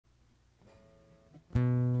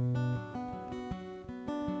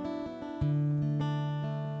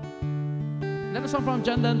Another song from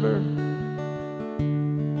John Denver.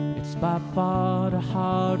 It's by far the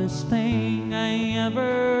hardest thing I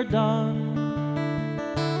ever done,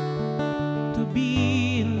 to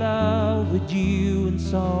be in love with you and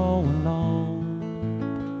so long.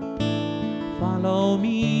 Follow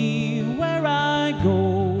me where I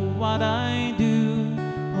go, what I do,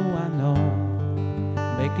 oh I know.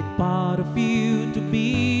 Make it part of you to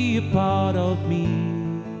be a part of me.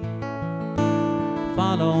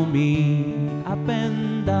 Follow me up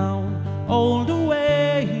and down, all the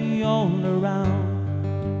way, all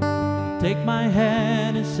around. Take my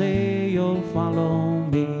hand and say you'll follow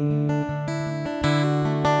me.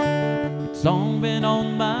 It's all been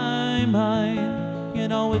on my mind, you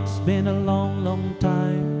know it's been a long, long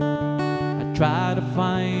time. I try to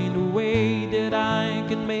find a way that I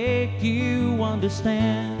can make you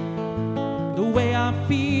understand the way I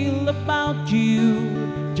feel about you,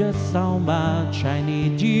 just how much I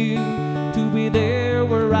need you to be there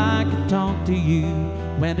where I can talk to you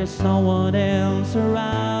when there's no one else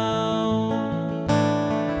around.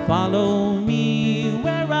 Follow me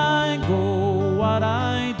where I go, what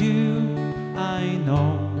I do, I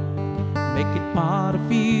know. Make it part of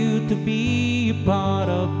you to be a part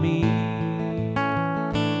of me.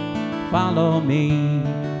 Follow me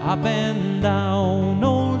up and down,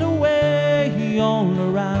 all the way, all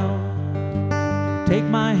around. Take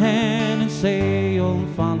my hand and say you'll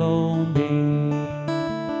follow me.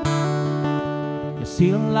 I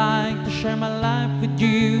still like to share my life with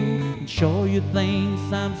you and show you things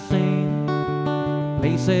I've seen,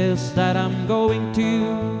 places that I'm going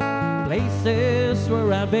to, places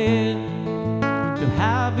where I've been. To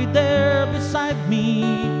have you there beside me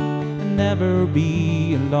and never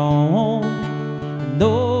be alone, and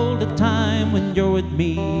all the time when you're with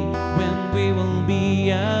me, when we will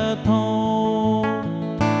be at home.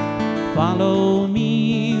 Follow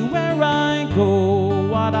me where I go,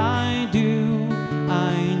 what I do,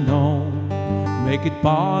 I know. Make it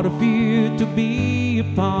part of you to be a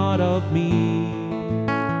part of me.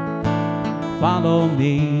 Follow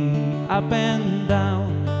me up and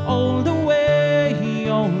down, all the way,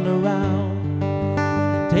 all around.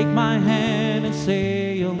 Take my hand and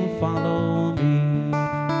say you'll follow me.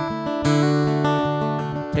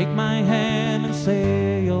 Take my hand and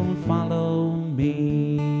say you'll follow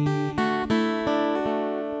me.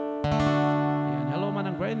 And hello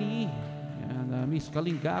Manang Granny. And Miss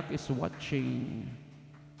Kalingak is watching.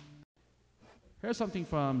 Here's something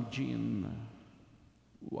from Jean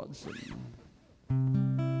Watson.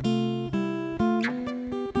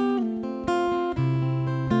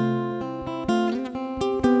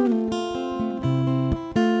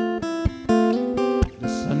 The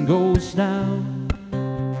sun goes down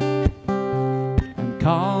in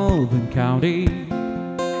Calvin County,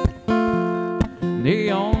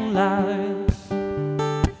 neon lights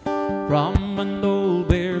from an old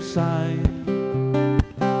bear side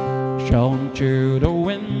shone through the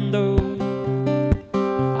window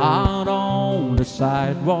out on the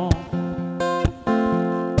sidewalk.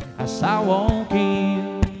 As I walk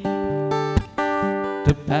in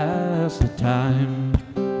to pass the time,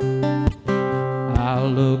 I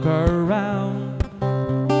look around,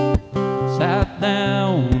 sat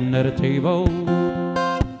down at a table,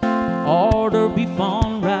 order beef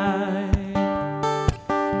on rye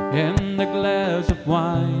and a glass of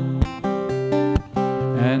wine,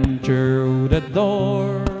 and through the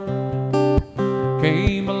door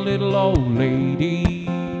came a little old lady.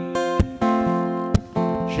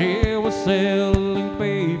 She was selling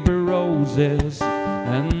paper roses,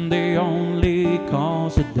 and they only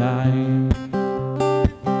cost a dime.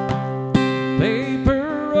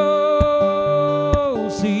 Paper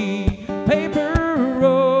Rosie, paper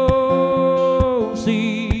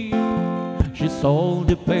Rosie, she sold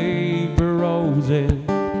the paper roses,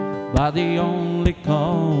 but they only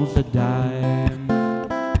cost a dime.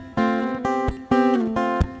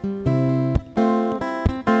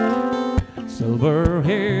 Silver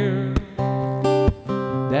hair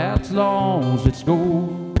that's long as it's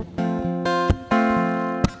gold,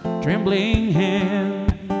 trembling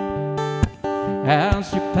hand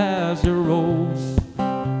as you pass the rose,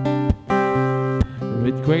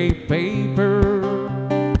 red crepe paper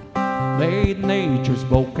made nature's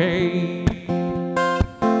bouquet.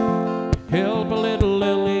 Help a little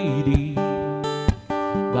lady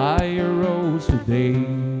buy a rose today.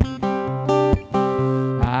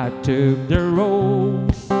 I took the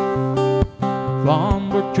rose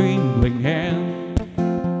from her trembling hand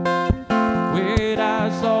with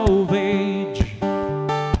eyes of age.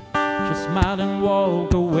 She smiled and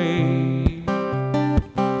walked away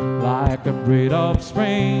like a breath of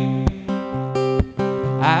spring.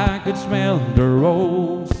 I could smell the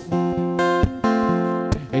rose.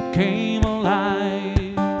 It came alive,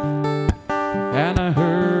 and I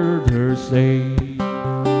heard her say,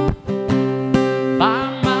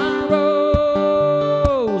 "By my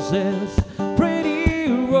roses,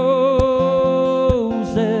 pretty roses,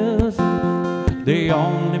 they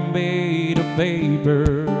only made of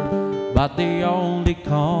paper, but they only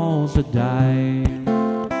cost a dime."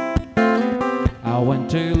 I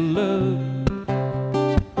went to look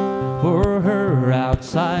for her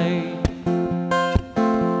outside.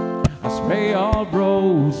 A spray of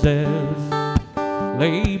roses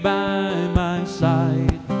lay by my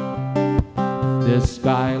side. The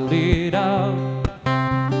sky lit up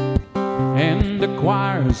and the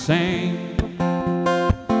choir sang.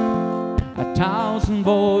 1,000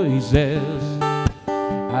 voices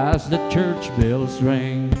as the church bells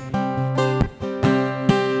rang.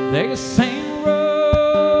 They sang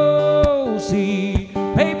Rosie,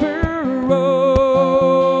 paper Rosie.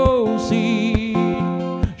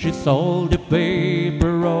 She sold the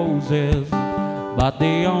paper roses, but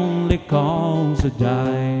they only cost a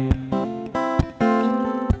dime.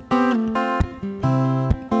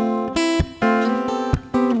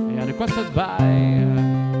 And requested by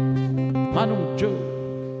Manu Joe.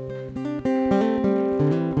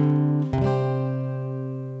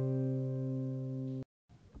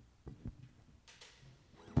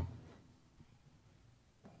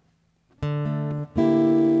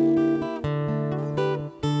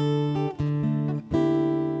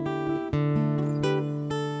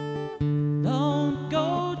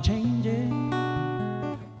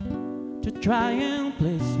 Try and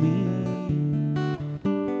please me.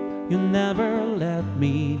 You never let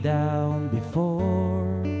me down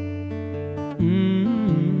before.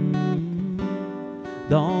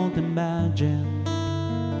 Don't imagine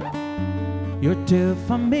you're too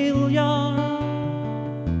familiar,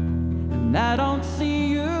 and I don't see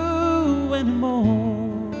you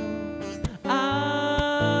anymore. I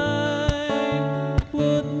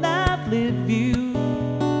would not leave you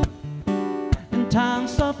in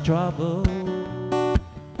times of trouble.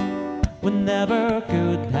 We never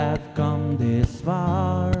could have come this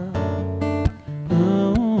far.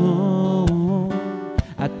 Oh,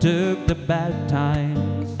 I took the bad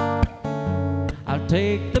times, I'll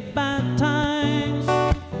take the bad times.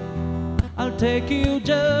 I'll take you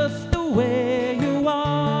just the way you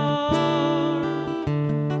are.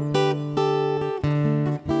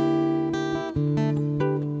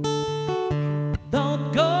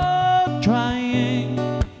 Don't go trying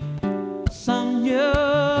some new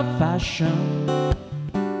fashion.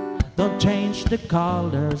 Don't change the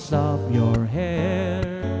colors of your hair.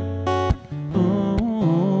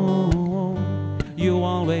 Ooh, you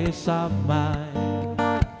always have my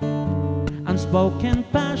unspoken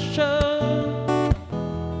passion.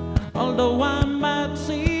 Although I might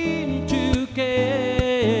seem to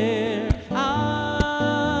care,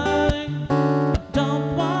 I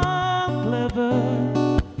don't want clever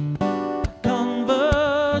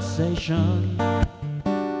conversation.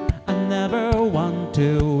 Never want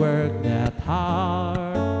to work that hard.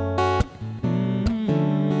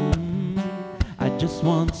 I just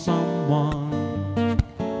want someone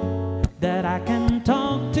that I can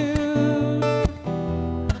talk to.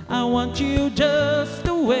 I want you just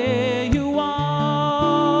the way you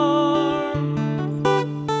are.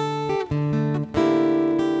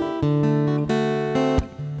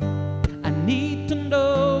 I need to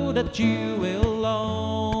know that you will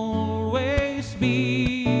always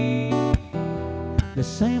be the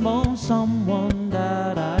same old someone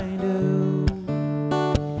that I knew.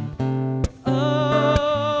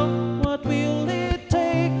 Oh, what will it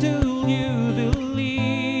take till you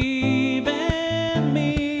believe in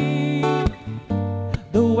me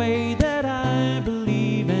the way that I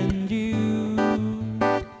believe in you?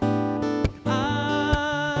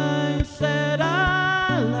 I said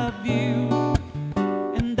I love you,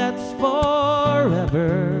 and that's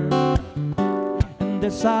forever.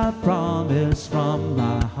 This I promise from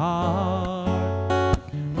my heart.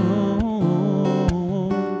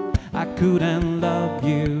 Oh, I couldn't love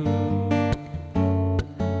you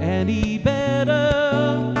any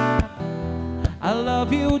better. I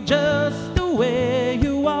love you just the way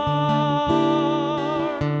you are.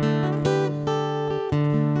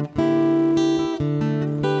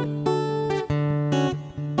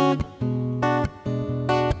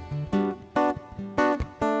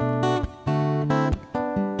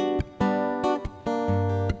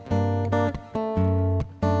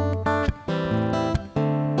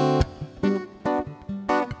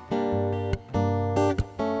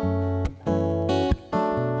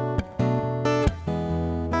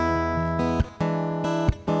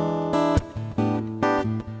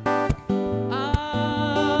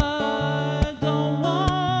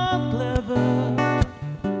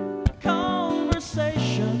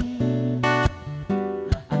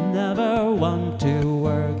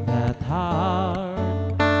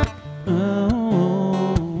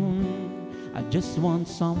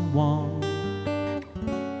 someone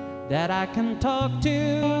that I can talk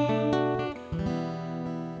to.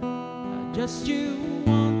 Just you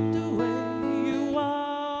want the way you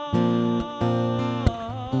are.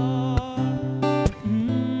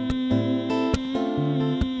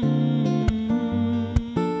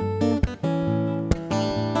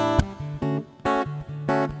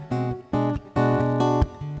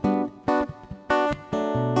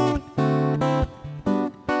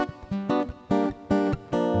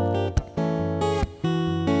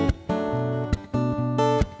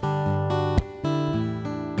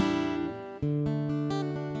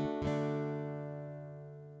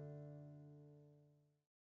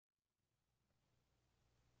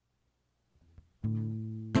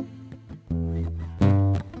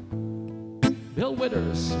 Bill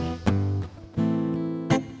Withers.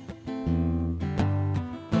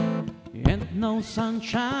 Ain't no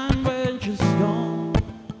sunshine when she's gone.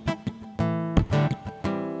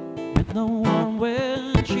 Ain't no one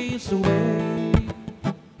when she's away.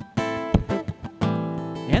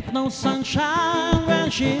 Ain't no sunshine when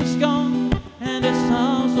she's gone. And this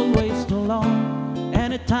house always too long.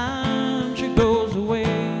 Anytime she goes away.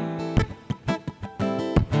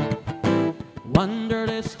 Wonder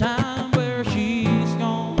this time where she's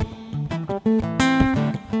gone.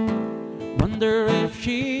 Wonder if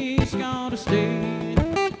she's gonna stay.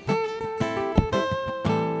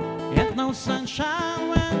 Ain't no sunshine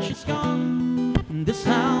when she's gone. This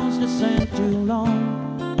house just ain't too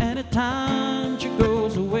long. Anytime she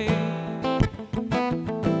goes away.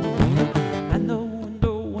 I know, I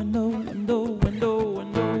know, I know, I know, I know, I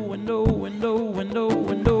know, I know, I know, I know, I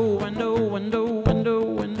know, I know, I know, I know,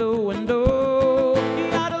 I know, I know.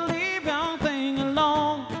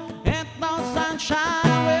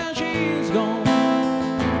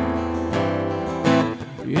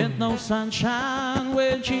 No sunshine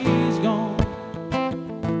when she's gone.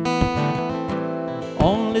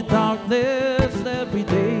 Only darkness every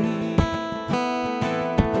day.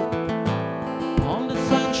 Only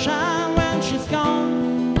sunshine when she's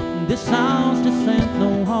gone. This house just ain't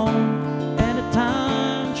no home.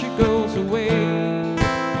 Anytime she goes away.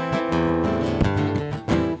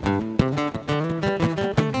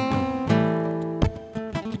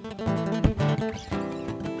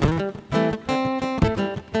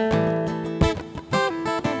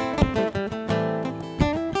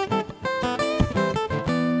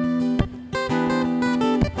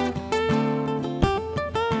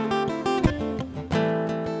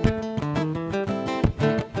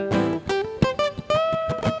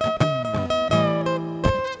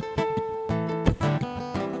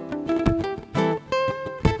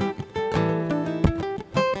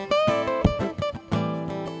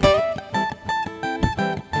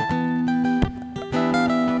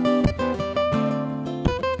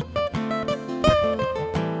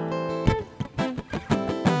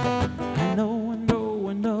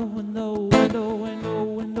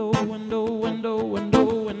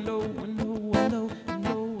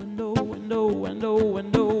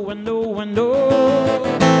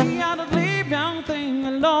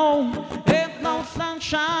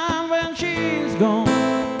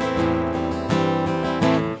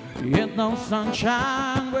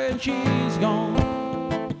 Sunshine when she's gone.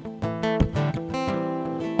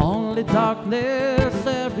 Only darkness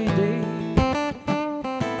every day.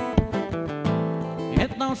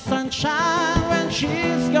 Ain't no sunshine when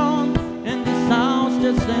she's gone. And this house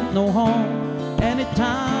just ain't no home.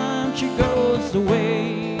 Anytime she goes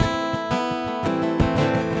away.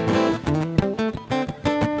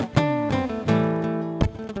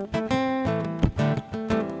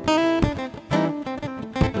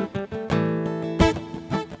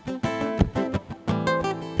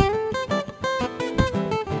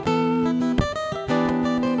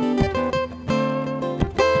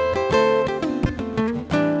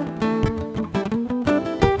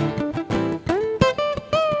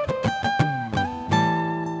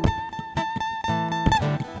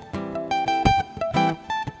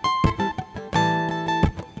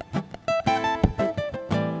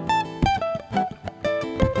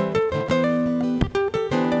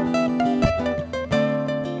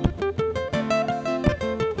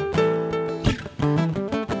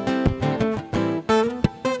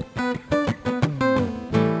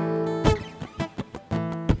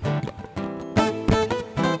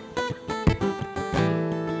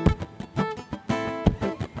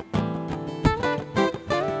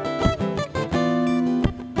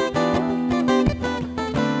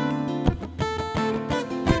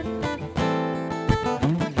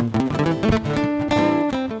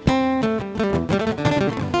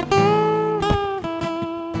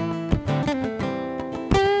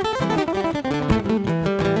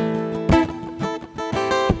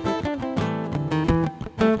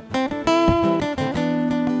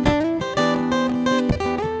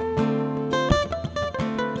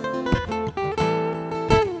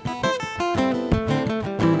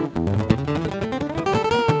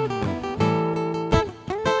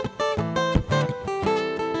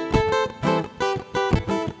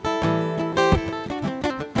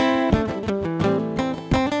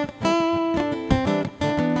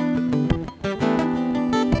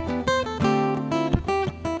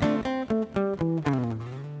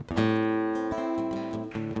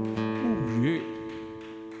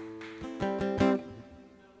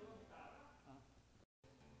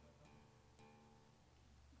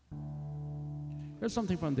 Here's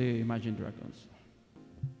something from the Imagine Dragons.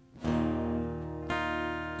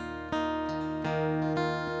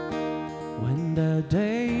 When the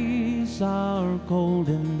days are cold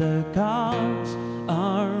and the clouds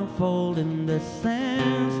are folding the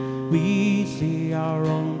sands, we see our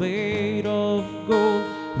own weight of gold.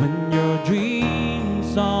 When your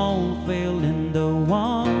dreams all fail in the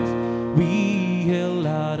ones we held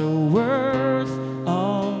out of words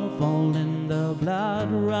of all in the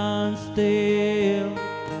blood runs still.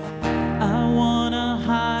 I wanna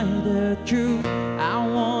hide the truth, I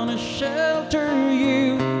wanna shelter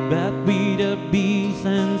you, but with the beast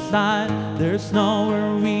inside, there's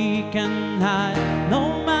nowhere we can hide.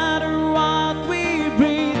 No matter what we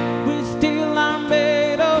breathe, we still are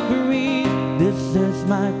made of greed. This is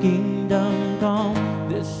my kingdom come,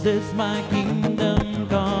 this is my kingdom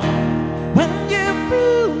come. When you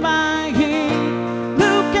feel my heat,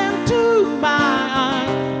 look into my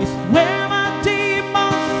eyes. It's where my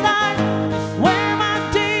demons hide, it's where my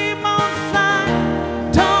demons hide.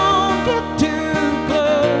 Don't get too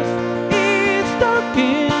close, it's dark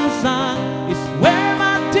inside. It's where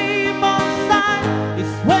my demons hide,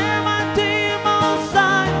 it's where my demons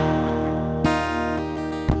hide.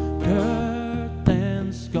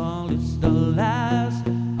 Curtains call, it's the last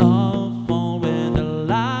of all when the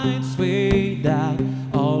lights fade out.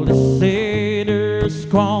 All the satyrs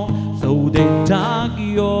crawl, so they dug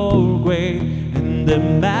your grave, and the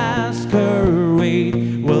masquerade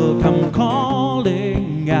will come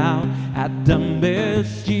calling out at the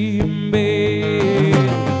mischief made.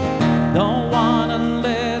 Don't wanna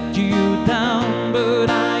let you down, but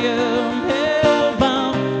I am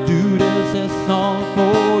hellbound. Do this is all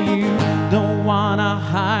for you. Don't wanna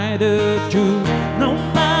hide the truth. No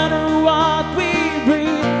matter what we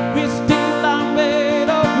breathe, we still are made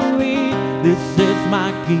of greed. This is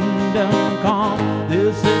my kingdom come,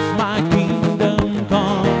 this is my kingdom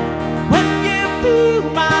come. When you feel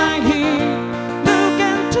my heat, look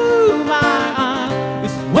into my eyes.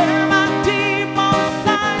 It's where my demons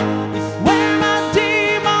hide, it's where my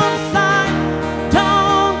demons hide.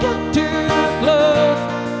 Don't get too close,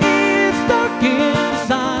 it's dark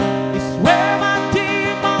inside. It's where my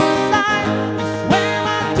demons hide, it's where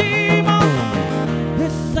my demons.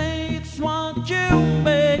 They say it's what you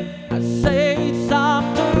make, I say it's up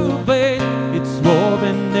to fate. It's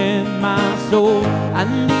woven in my soul, I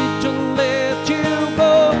need to let you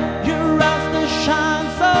go. Your eyes that shine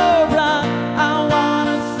so bright, I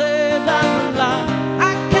wanna say that lie.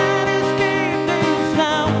 I can't escape this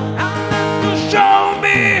now, unless you show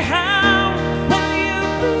me how. When you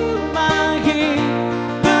feel my heat,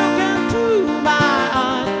 look into my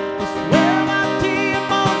eyes. It's where my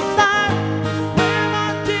demons hide, it's where my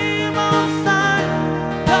demons hide.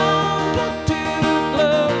 Don't get too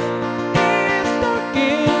close, it's dark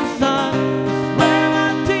inside. It's where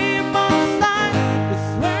my demons hide, it's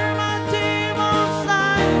where my demons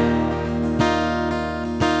hide.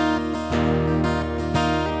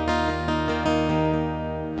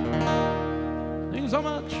 Thank you so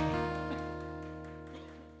much.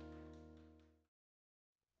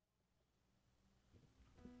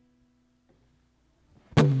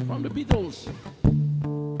 From the Beatles.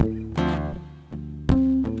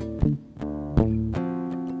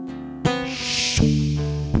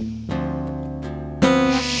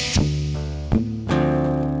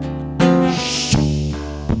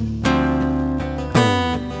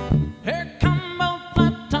 Here come old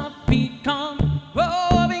flat top, he come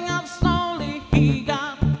rolling up slowly. He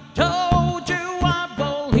got told you what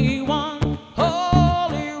ball he won.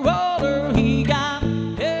 Holy roller, he got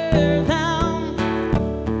hair down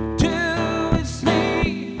to his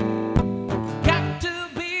knee. Got to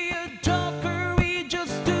be a joker, he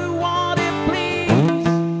just do what he please.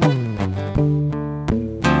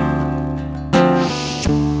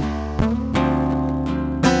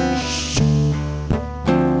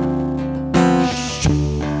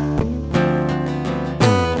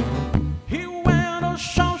 He went on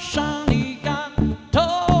Shawshan, he got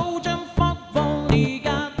told and football, he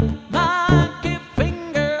got lucky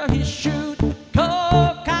finger, he shoot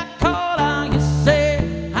Coca-Cola. You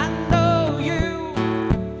say, I know you,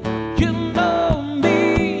 you know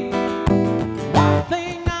me. One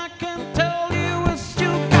thing I can tell you is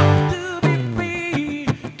you got to be free.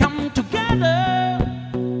 Come together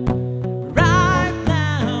right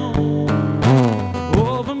now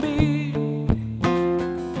over me.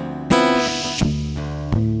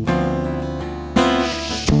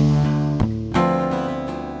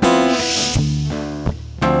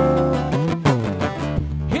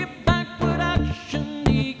 Hit back with action,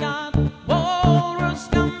 he got walrus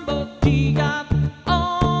gumbo, he got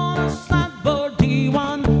on a sideboard, he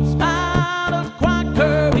won spider cry.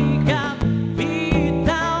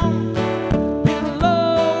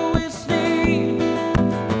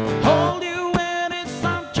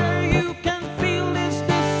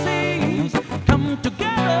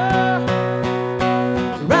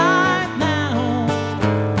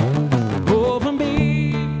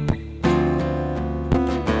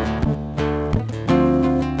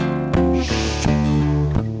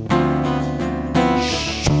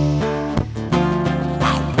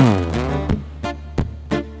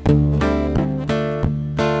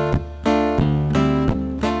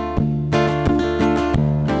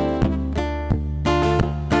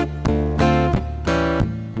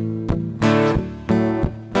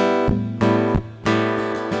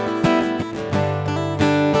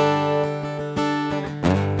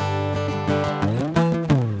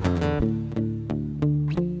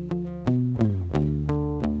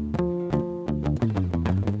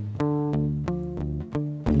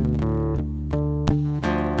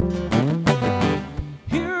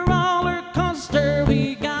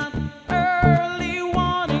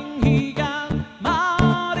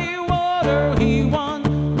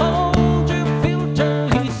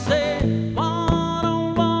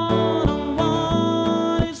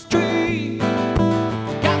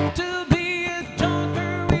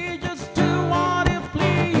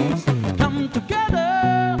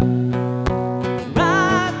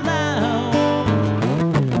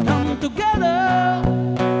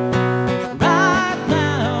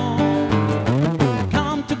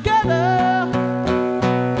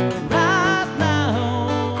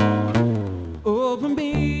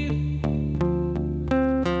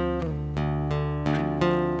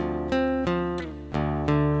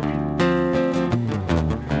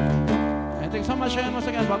 much and once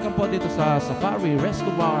again, welcome po dito sa Safari Resto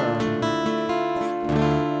Bar.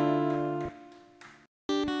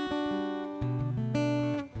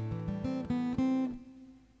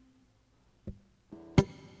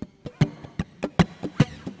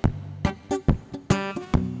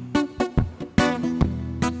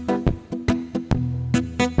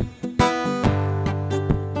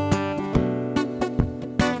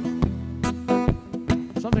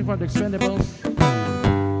 Something for the Expendables.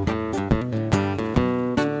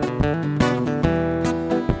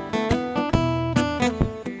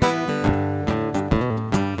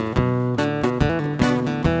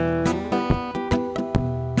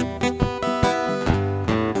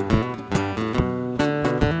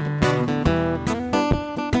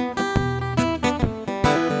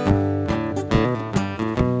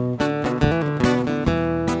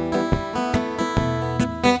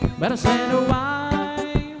 Better say no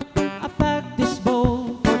why I packed this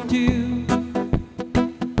bowl for two.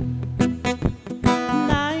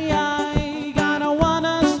 And I gonna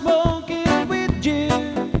wanna smoke it with you.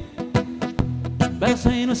 Better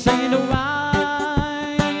say no why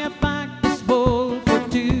I packed this bowl for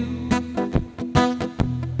two.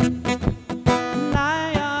 And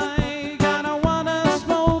I gonna wanna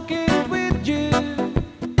smoke it with you.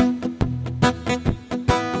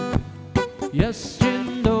 Yes,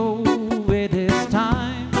 you know it is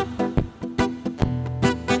time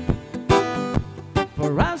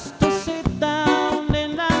for us to sit down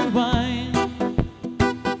and unwind.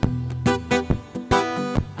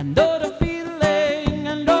 I know the feeling,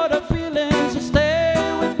 so stay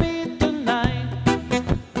with me tonight.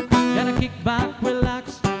 Gonna kick back,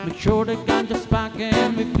 relax, make sure the ganja's back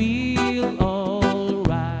and we feel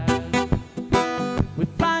alright. We're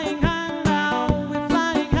flying high now,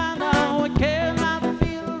 I cannot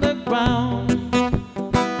feel the ground.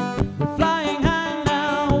 We're flying high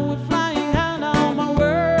now, my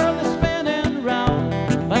world is spinning round.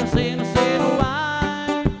 But I say no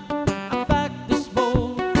why I packed this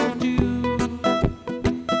bowl for two.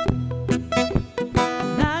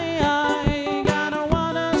 And I gonna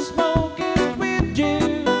wanna smoke it with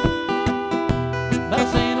you. But I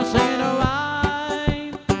say no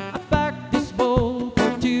why I packed this bowl for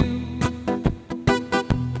two.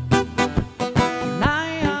 And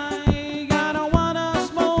I gonna wanna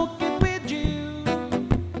smoke it with you.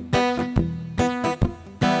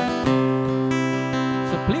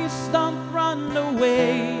 So please don't run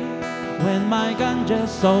away when my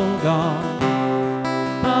ganja's all gone.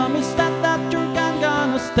 Promise that you're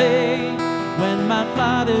gonna stay when my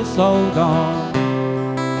flight is all gone.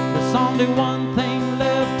 There's only one thing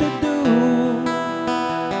left to do.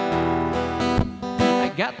 I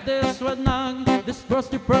got this red nug, this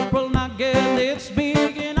rusty purple nugget, it's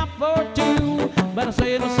big enough for two. But I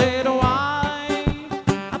say no why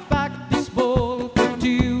I packed this bowl for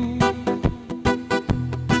two.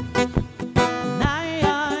 And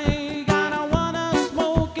I gonna wanna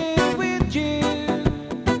smoke it with you.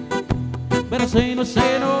 But I say no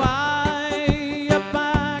why I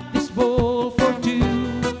packed this bowl for two.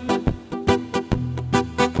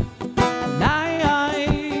 And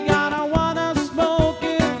I gonna wanna smoke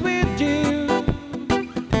it with you.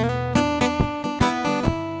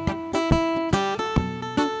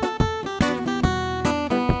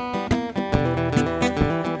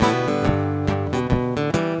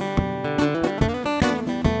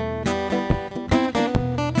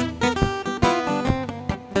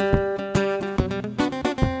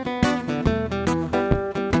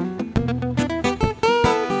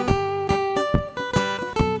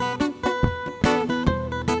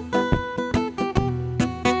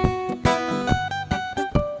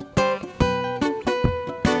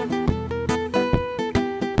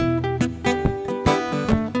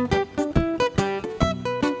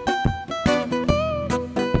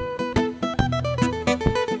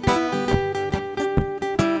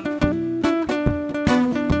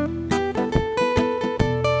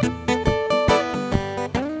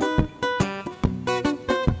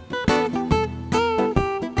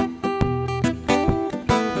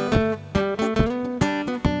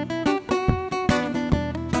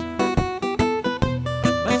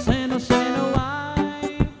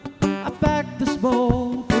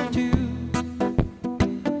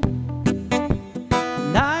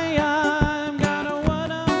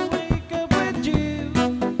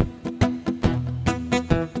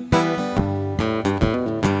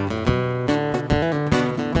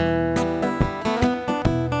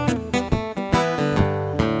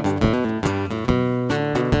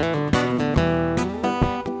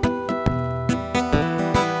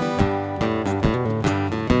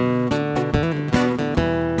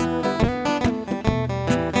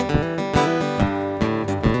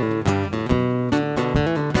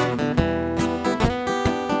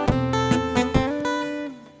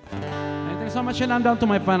 much, and I'm down to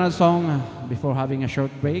my final song before having a short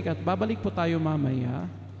break. At babalik po tayo mamaya.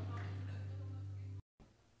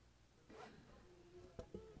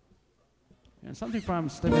 And something from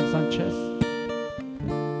Sanchez.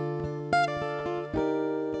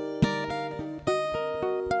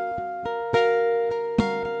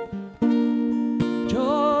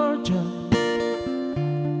 Georgia,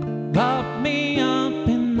 wrap me up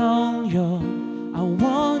in all your, I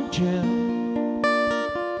want you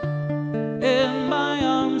in my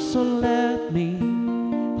arms, so let me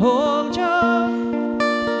hold you.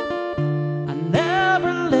 I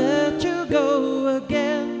never let you go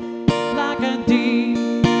again like I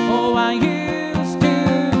did. Oh, I used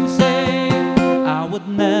to say I would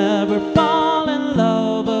never fall in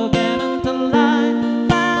love again until I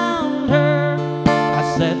found her. I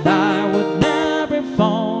said I would never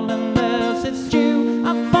fall unless it's you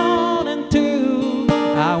I'm falling to.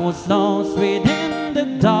 I was lost within the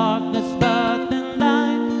darkness, but then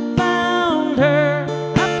I found her.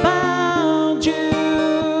 I found you.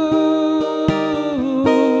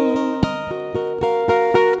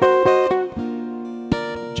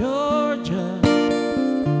 Georgia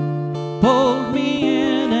pulled me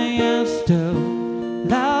in, I used to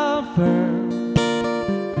love her.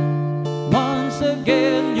 Once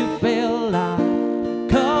again you feel like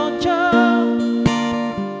culture.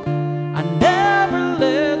 I never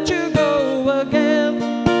let you go again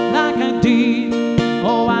like I did.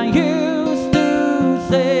 Oh, I used to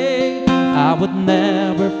say I would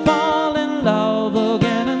never fall in love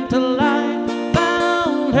again until I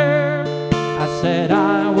found her. I said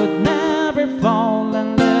I would never fall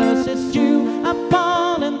unless it's you I'm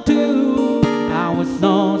falling to. I was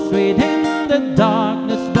lost within the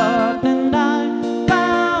darkness, but then I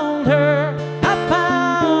found her. I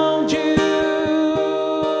found you.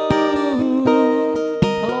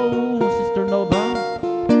 Hello, Sister Nova.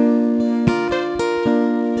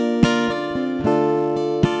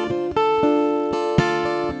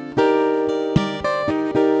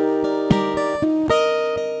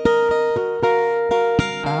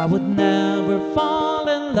 I would never fall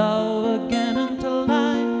in love again until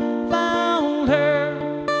I found her.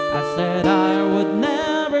 I said I would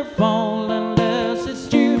never fall unless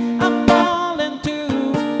it's you I'm falling to.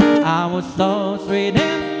 I was lost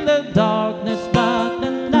within the darkness, but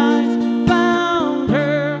then I found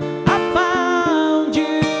her. I found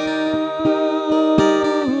you.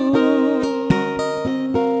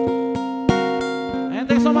 And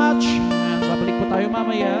thanks so much. And babalik po tayo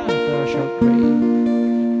mamaya after a short break.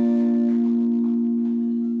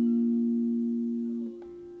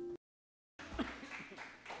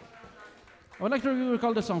 I would like to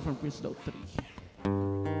recall the song from Prince Daughtry.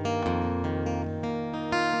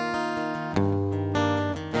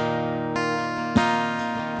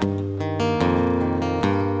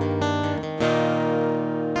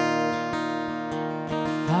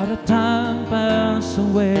 How the time passed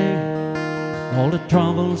away, all the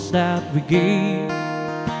troubles that we gave,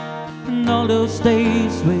 and all those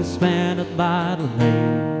days we spent by the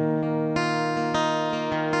lake.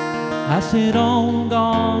 Has it all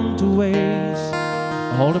gone to waste?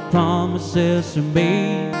 All the promises we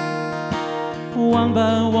made, one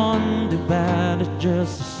by one they vanished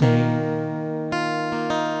just the same.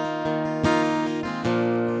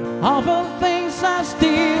 All the things I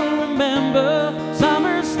still remember,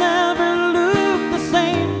 summers never look the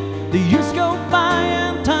same. The years go by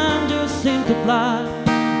and time just seems to fly,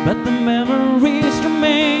 but the memories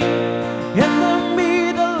remain. In the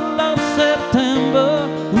middle of September,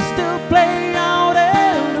 we still play out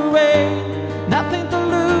in the rain. Nothing to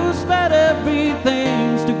lose, but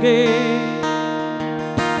everything's to gain.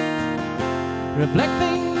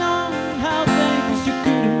 Reflecting on how things you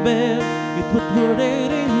couldn't bear, you put word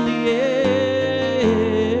in the air.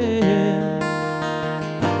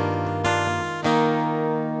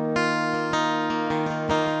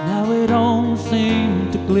 Now it all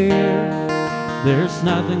seems to clear, there's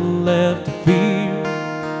nothing left to fear.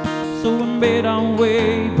 So we made our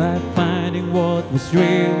way by finding what was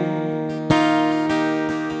real.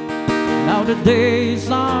 Now the days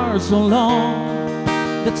are so long,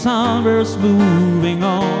 the summer's moving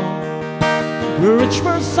on. We reach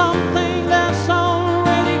for something that's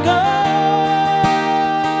already gone,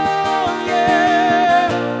 yeah.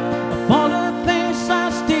 Of all the things I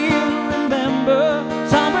still remember,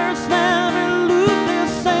 summers never look the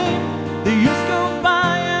same. The years go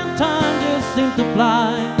by and time just seems to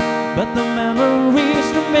fly, but the memories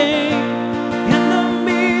remain. In the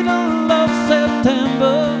middle of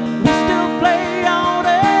September, we still play out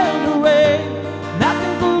in the rain.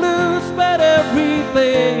 Nothing to lose, but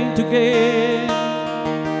everything to gain.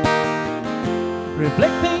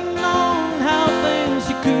 Reflecting on how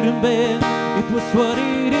bed. It was what it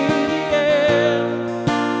in the end.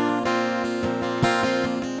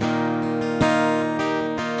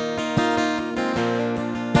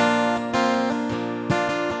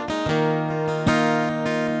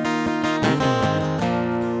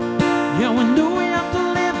 Yeah, we knew we had to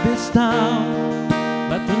leave this town,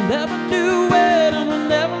 but we never knew when and we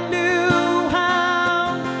never knew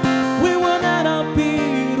how we would end up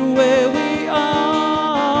here the way we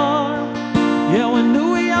are. Yeah, we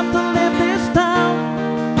knew we had to leave this town.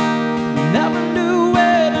 We never knew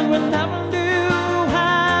when and we never knew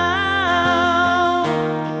how.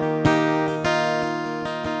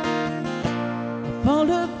 Of all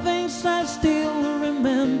the things I still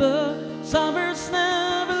remember, summers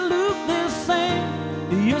never look the same.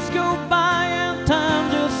 The years go by and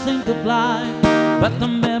time just seems to fly, but the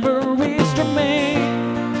memories remain.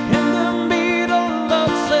 In the middle of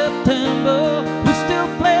September, we still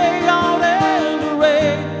play out in the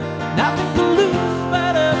rain. Nothing to lose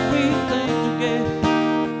but everything to gain.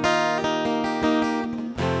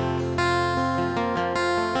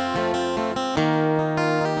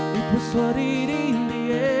 It was what it in the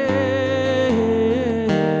end.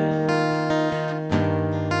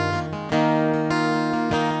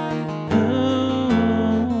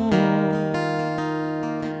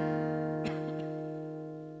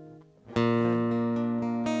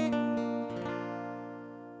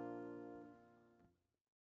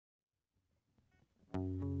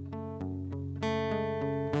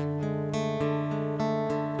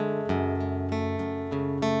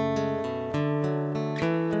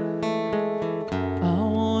 I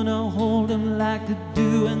wanna hold him like the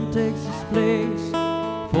dew and takes his place.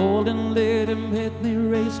 Fold and let him hit me,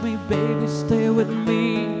 raise me, baby, stay with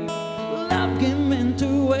me. Love game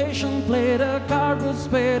intuition, play the card, was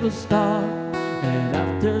spare the star. And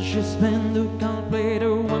after she's been the count, play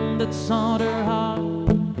the one that's on her heart.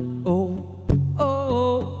 Oh,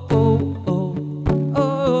 oh, oh, oh,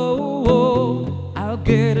 oh, oh, I'll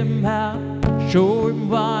get him out, show him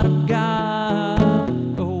what I've got.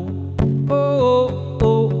 Oh, oh,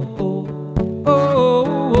 oh, oh,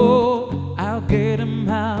 oh, oh, I'll get him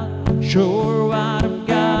out, show her what I've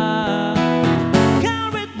got.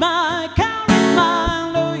 Count it mine,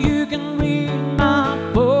 though you can read my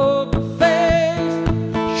poker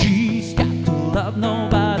face. She's got to love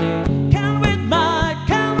nobody. Count it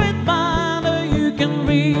mine, though you can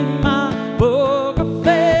read my poker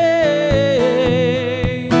face.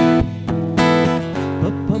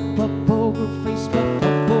 Poker face,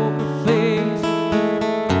 poker face.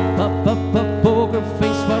 Poker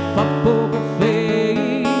face, poker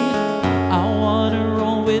face. I wanna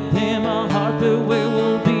roll with him, a heart the way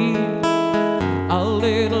will be. A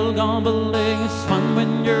little gambling is fun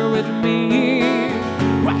when you're with me.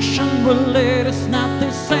 Russian roulette is not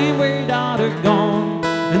the same without a gun.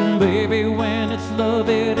 And baby, when it's love,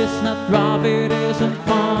 it is not rough, it isn't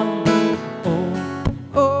fun. Oh,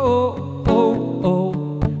 oh, oh,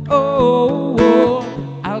 oh, oh, oh,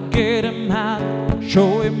 I'll get him out,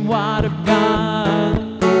 show him what I've got.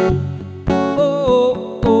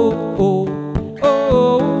 Oh, oh, oh,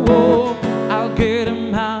 oh, oh, I'll get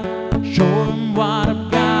him out, show him what I've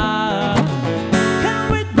got.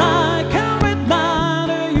 Count it mine,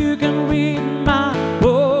 or you can read my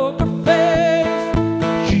poker face.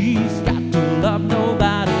 She's got to love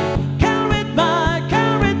nobody. Count it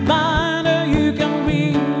mine, or you can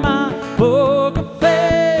read my poker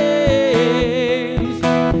face.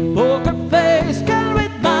 Poker face, count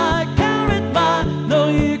it mine, no,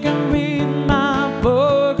 you can read my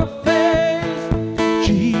poker face.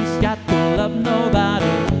 She's got to love nobody.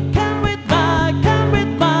 Count it mine,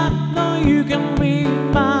 no, you can read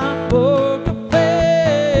my poker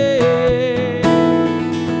face.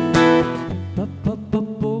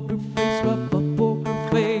 Poker face, poker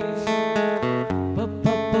face.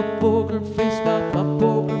 Poker face,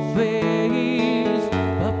 poker face.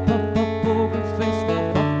 Poker face,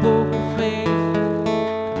 poker face.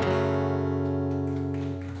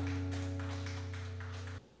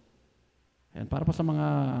 Ayan, para pa sa mga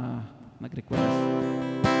nag-request.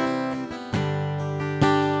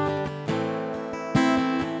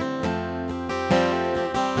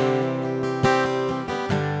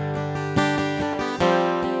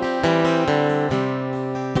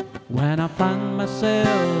 When I find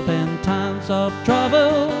myself in times of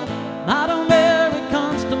trouble, not only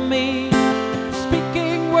comes to me,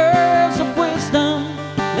 speaking words of wisdom,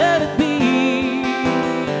 let it be.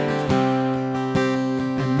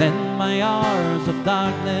 And then my hours of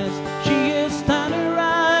darkness, she is standing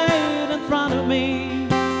right in front of me,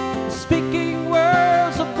 speaking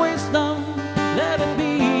words of wisdom, let it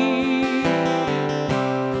be.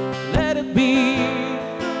 Let it be,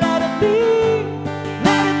 let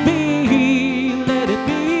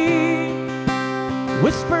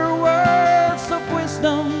Whisper words of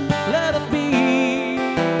wisdom, let it be.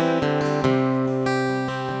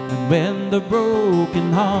 And when the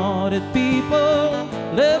broken-hearted people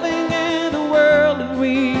living in the world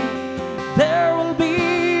agree, there will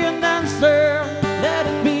be an answer, let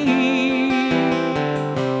it be.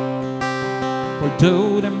 For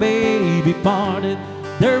though they may be parted,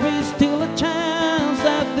 there is still a chance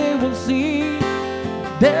that they will see.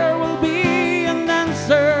 There will be an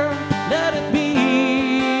answer, let it be.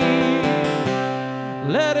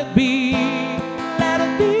 Let it be, let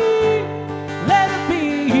it be, let it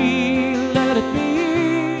be, let it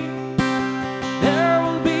be. There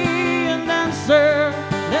will be an answer,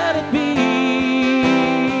 let it be.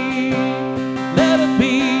 Let it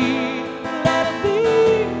be, let it be,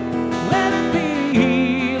 let it be,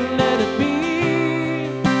 let it be.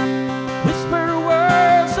 Whisper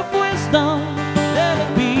words of wisdom, let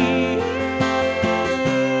it be.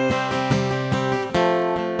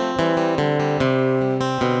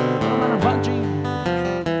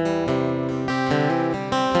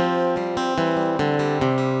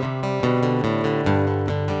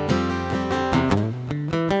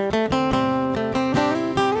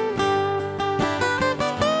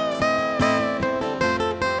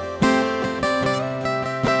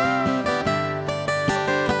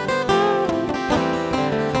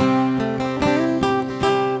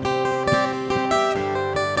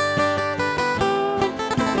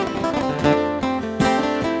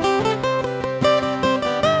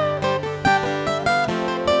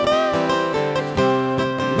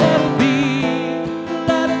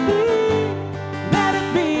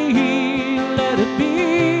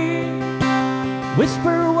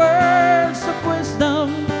 Whisper words of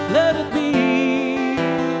wisdom, let it be.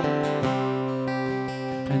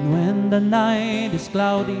 And when the night is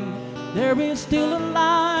cloudy, there is still a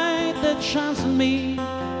light that shines on me.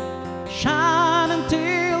 Shine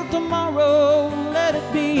until tomorrow, let it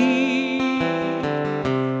be.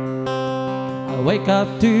 I'll wake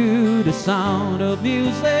up to the sound of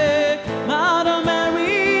music. Mother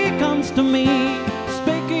Mary comes to me,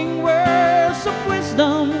 speaking words of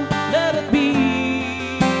wisdom, let it be.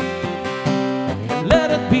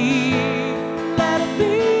 Let it be, let it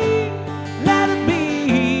be, let it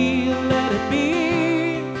be, let it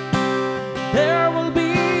be. There will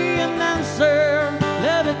be an answer,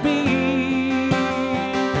 let it be.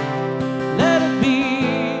 Let it be,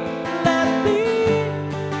 let it be,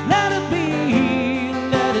 let it be,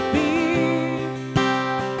 let it be.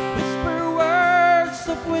 Whisper words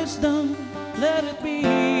of wisdom, let it be.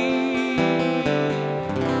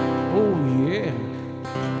 Oh yeah.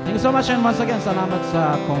 Thank you so much, and once again, salamat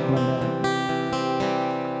sa compliment.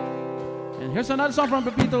 And here's another song from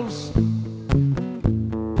the Beatles.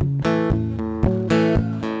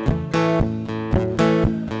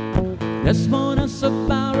 There's more than a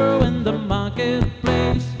barrow in the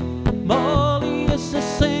marketplace. Molly is a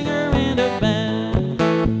singer in the band.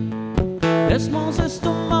 There's Moses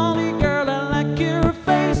to Molly, girl, I like your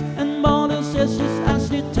face. And Molly says she's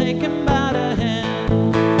asked you take him by the hand.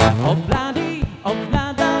 Obladi,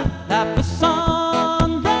 Oblada, like the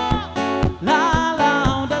sun, la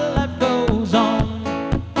la, the life goes on.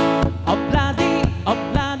 Obladi,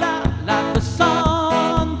 Oblada, like the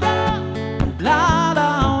sun, la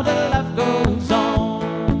la, the life goes on.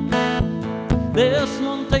 This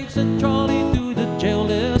one takes a trolley to the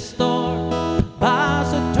jeweler's store,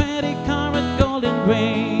 buys a 20-carat golden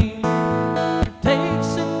ring,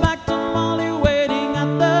 takes it back to Molly waiting at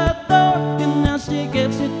the door. And as she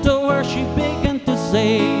gets it to her, she began to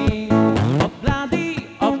say,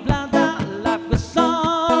 Obladi, Oblada, like the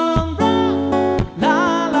sun,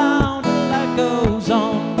 la la, the life goes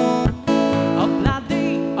on.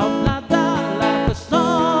 Obladi, Oblada, like the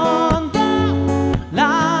sun,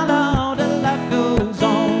 la la, the life goes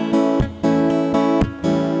on.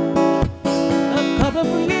 A couple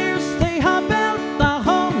of years they have built a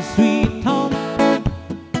home, sweet home,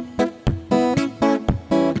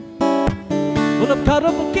 full of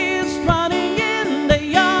colorful kids running in the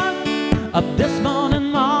yard of this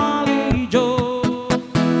morning Molly Joe.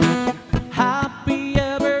 Happy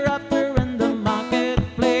ever after in the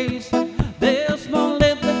marketplace. There's more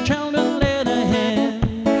little children let a hand.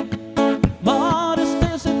 Modest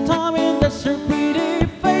is a time in that's her pretty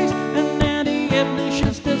face. And in the evening she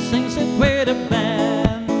still sings it with a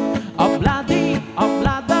band. Obladi,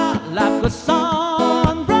 Oblada, like the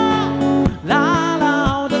sun, la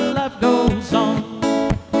la, the life goes on.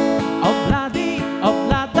 Obladi,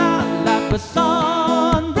 Oblada, like the sun.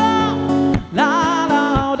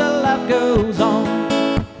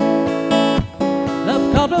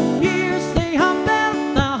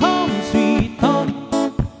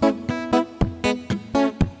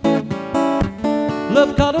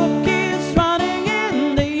 Love caught up kids running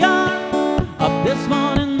in the yard of this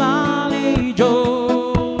morning Molly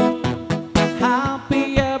Joe.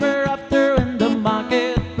 Happy ever after in the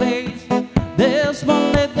marketplace. This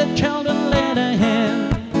one let the children let a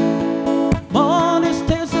hand. Morning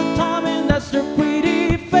stays the time and that's their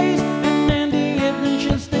pretty face. And in the evening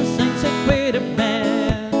she still sings a great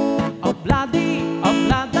band. Obladi,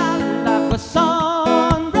 Oblada, like a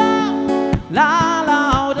song. La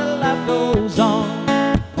la, how the life goes on.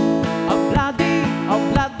 Obladi,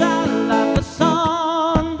 Oblada, like a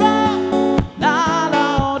song. La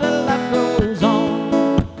la, how the life goes on.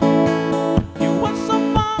 You want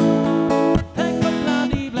some fun? Take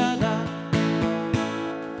Obladi, Blada.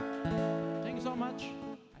 Thank you so much.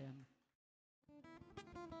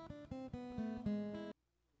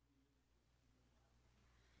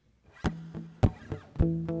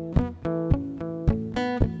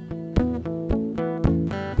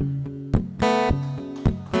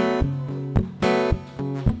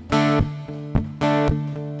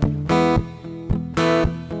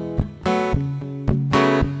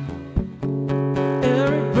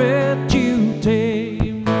 Every breath you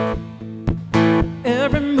take,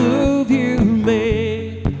 every move you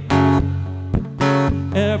make,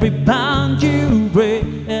 every bound you break,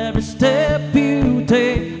 every step you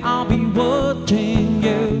take, I'll be watching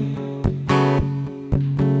you.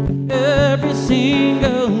 Every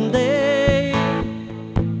single day,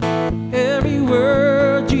 every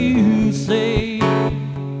word you say,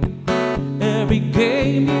 every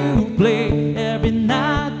game you play, every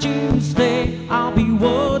night you stay, I'll be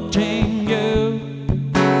watching you.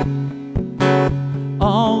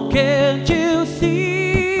 Oh, can't you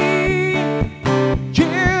see?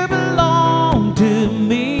 You belong to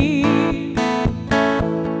me.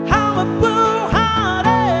 I'm a blue heartache.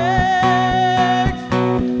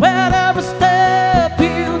 Whatever step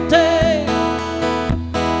you take,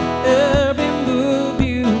 every move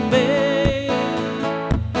you make,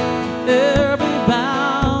 every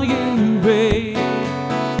bow you raise,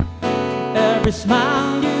 every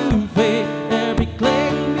smile you fake, every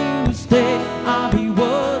claim you stay, I'll be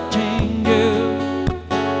watching you.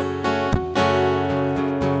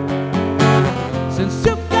 Since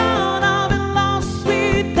you've gone, I've been lost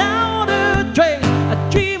without a trace. I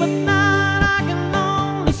dream at night, I can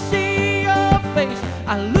only see your face.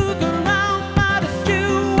 I look around, but it's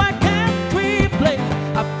you I can't replace.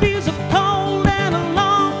 I feel so cold and I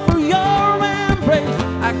long for your embrace.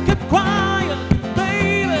 I keep quiet,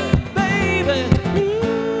 baby, baby.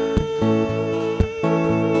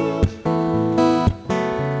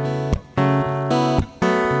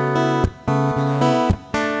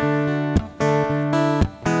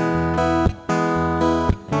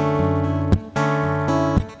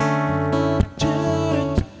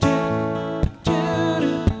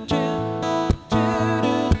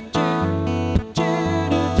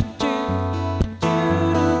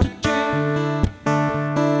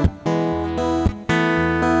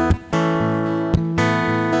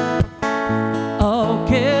 Oh,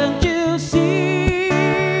 can't you see?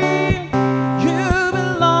 You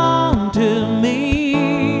belong to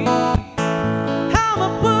me. I'm a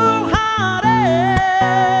poor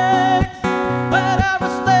heartache. Whatever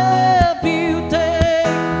step you take,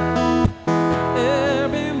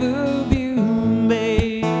 every move you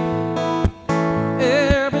make,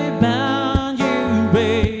 every bound you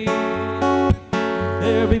break,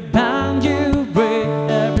 every bound you break,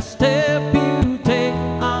 every step you take,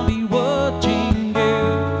 I'll be watching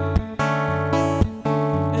you.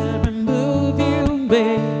 Every move you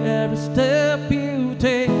make, every step you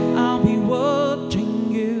take, I'll be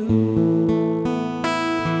watching you.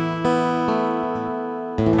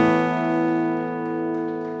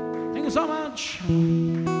 Thank you so much.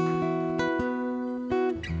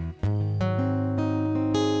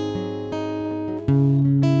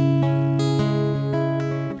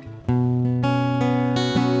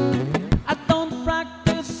 I don't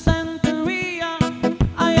practice Santeria.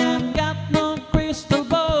 I ain't got no crystal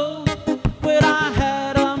ball. But I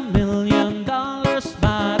had $1 million,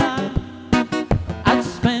 but I'd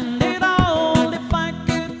spend it all if I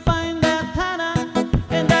could find that Hannah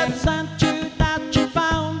and that Sanchez that you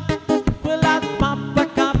found. Well, I'd pop a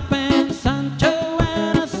cup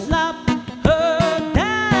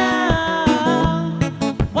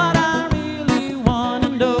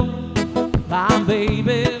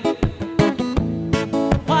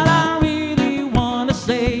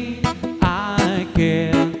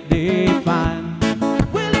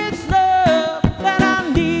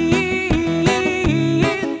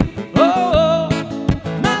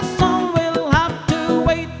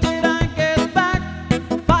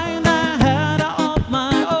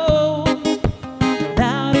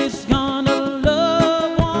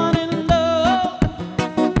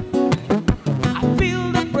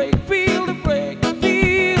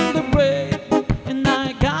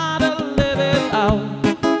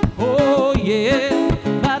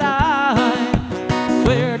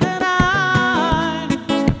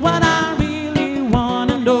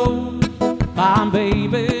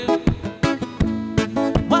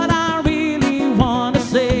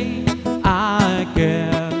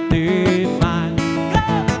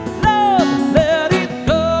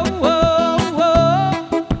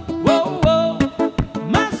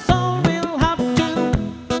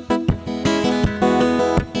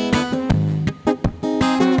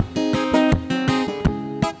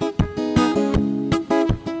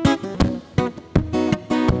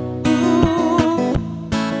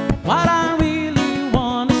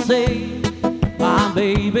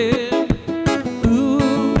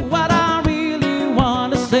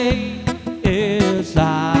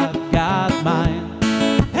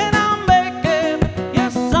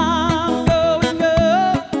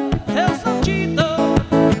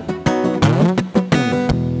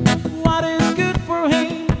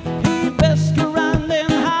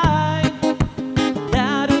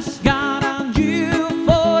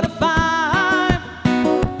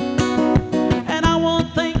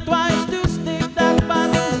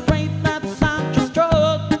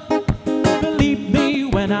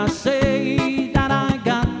I say that I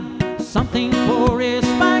got something for his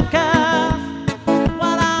back ass.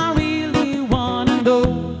 What I really wanna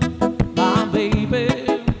know, my baby,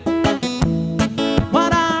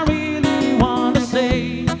 what I really wanna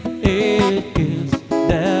say is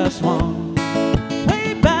this one.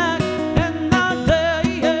 Way back in the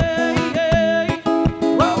day,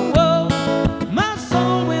 whoa, whoa, my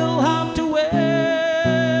soul will have to wait.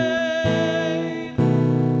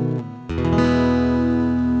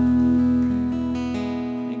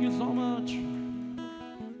 Thank you so much.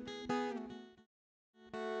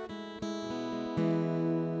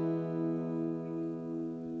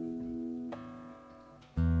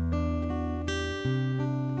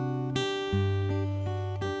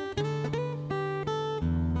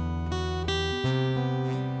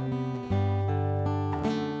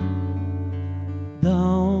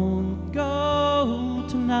 Don't go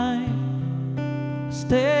tonight.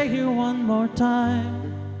 Stay here one more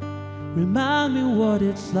time. Remind me what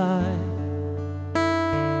it's like.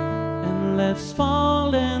 And let's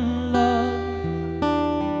fall in love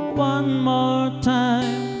one more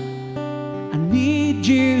time. I need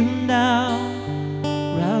you now,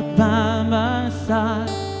 right by my side.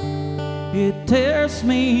 It tears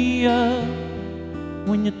me up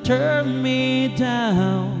when you turn me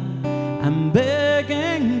down. I'm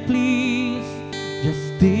begging, please, just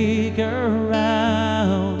stick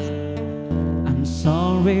around. I'm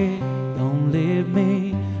sorry, don't leave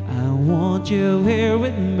me. I want you here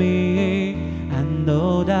with me. I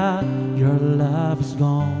know that your love is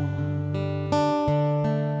gone.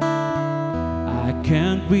 I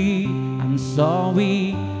can't breathe, I'm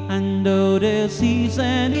sorry. I know this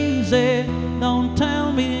isn't easy. Don't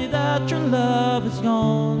tell me that your love is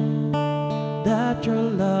gone, that your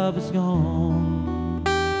love is gone.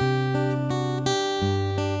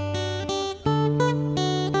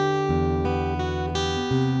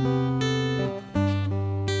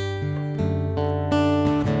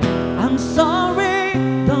 I'm sorry,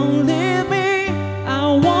 don't leave me. I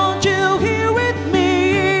want you here with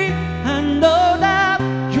me. I know that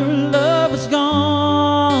your love is gone.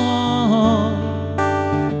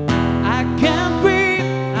 I can't breathe,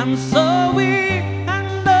 I'm sorry. I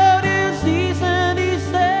know this isn't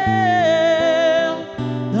easy.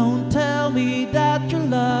 Don't tell me that your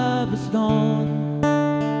love is gone,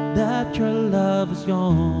 that your love is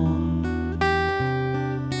gone.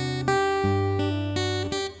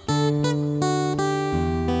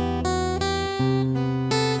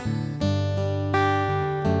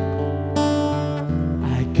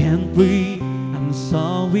 Can't breathe, I'm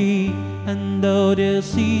sorry. I know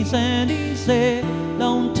this isn't easy.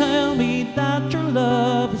 Don't tell me that your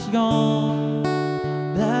love is gone,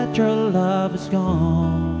 that your love is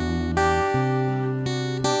gone.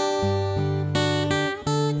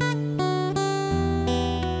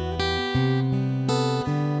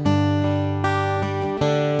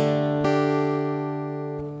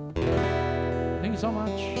 Thank you so much.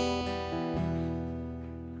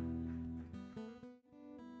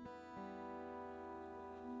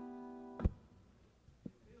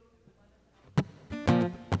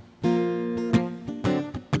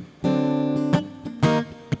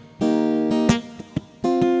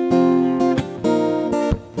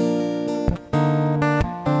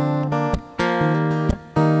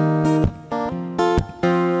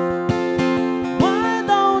 Why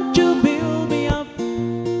don't you build me up,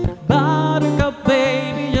 Buttercup,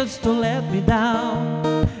 baby, just to let me down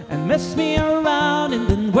and mess me around, and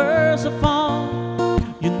then worse of all,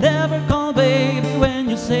 you never call, baby, when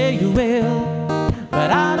you say you will.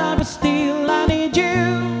 But I never steal, I need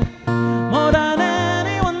you more than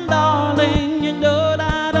anyone, darling. You know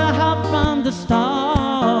that I have from the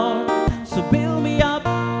start. So build me up,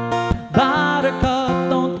 Buttercup,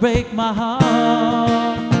 don't break my heart.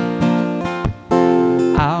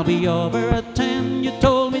 I'll be over at 10, you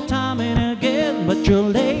told me time and again, but you're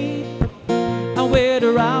late. I wait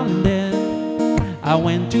around and then I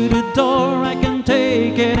went to the door. I can't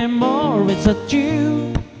take it anymore. It's at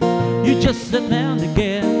you, you just sit down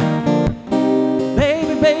again.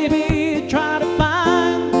 Baby, baby, try to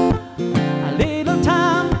find a little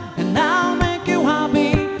time, and I'll make you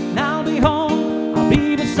happy. And I'll be home, I'll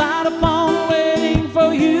be beside the phone waiting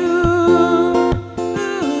for you.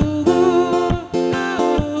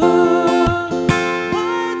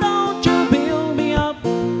 Why don't you build me up,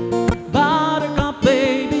 Buttercup,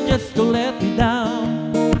 baby, just to let me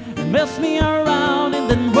down and mess me around, and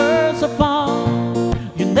then worse of all,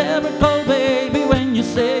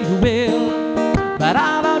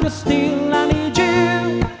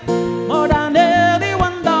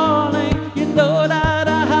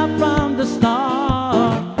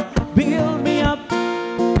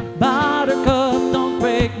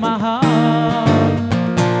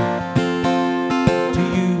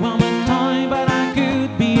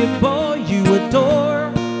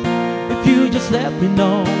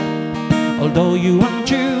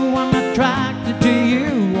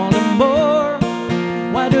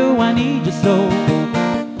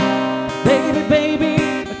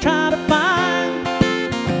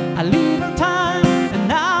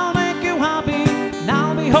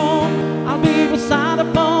 be beside the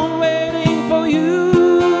phone waiting for you.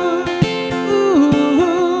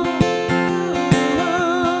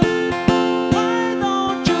 Why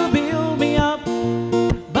don't you build me up,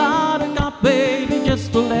 Buttercup, baby,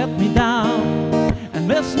 just to let me down and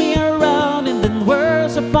mess me around, and then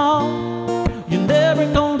worse of all, you never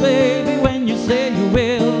call, baby, when you say you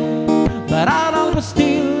will. But I don't, but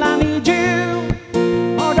still I need you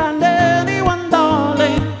more than anyone,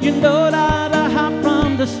 darling. You know that I have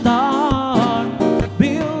from the start.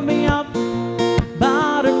 Build me up,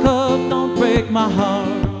 Buttercup, don't break my heart.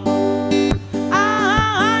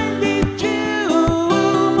 I need you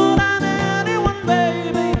more than anyone,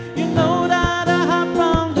 baby. You know that I have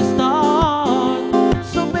from the start.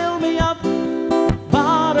 So build me up,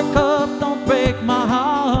 Buttercup, don't break my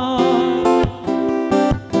heart.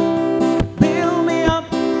 Build me up,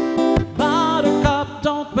 Buttercup,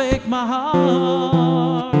 don't break my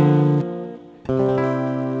heart.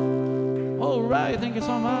 All right, thank you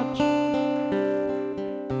so much.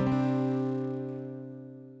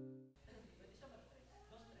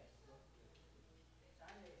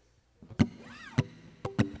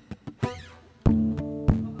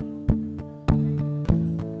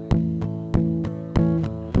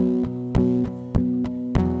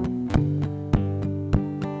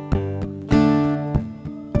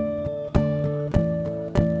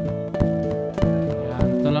 Yan,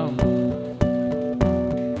 ito lang.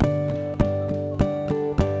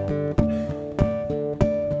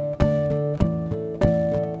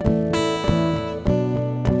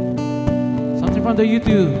 Something from the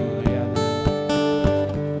YouTube. Ayan.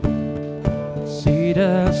 See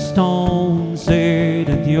the stones set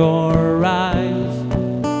at your eyes,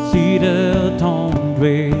 see the tone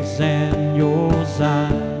rays in your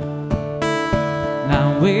side.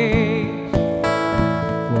 Now wait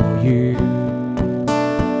for you.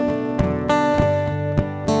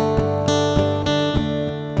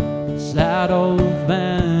 Sad old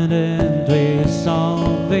band and twist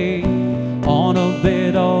of it on a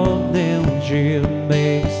bed of danger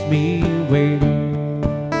makes me wait.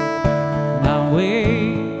 Now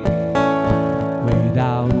wait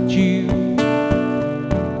without you,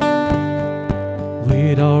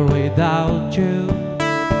 with or without you,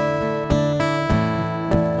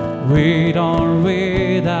 with or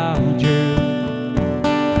without you.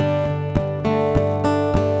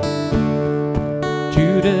 To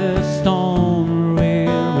the storm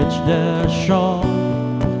will reach the shore.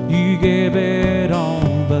 You gave it all,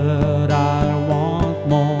 but I want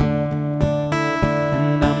more,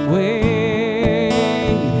 and I'm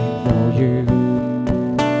waiting for you.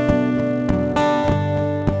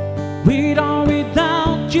 With or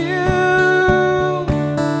without you,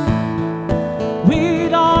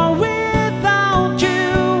 with or without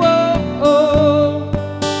you, oh, oh,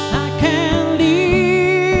 I can't live.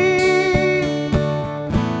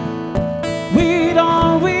 With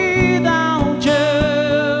or without you,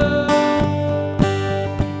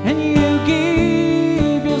 and you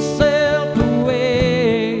give yourself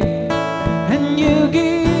away, and you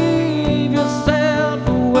give yourself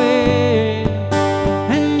away,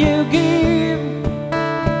 and you give,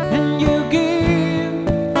 and you give,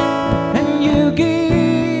 and you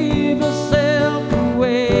give yourself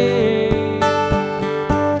away.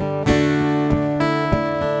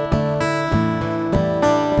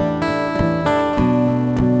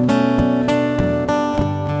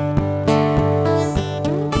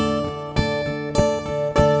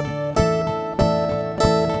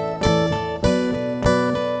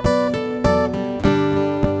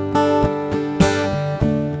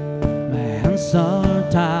 My hands are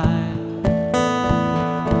tied,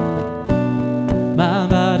 my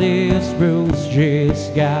body's bruised,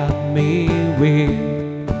 just got me weak.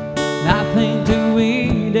 Nothing to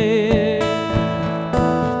eat it,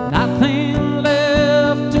 nothing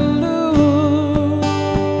left to lose,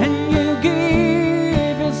 and you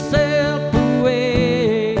give yourself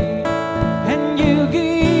away, and you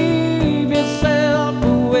give yourself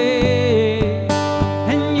away,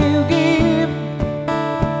 and you give,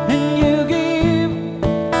 and you give,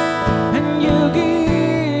 and you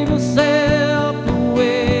give yourself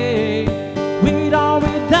away. With or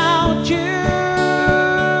without you,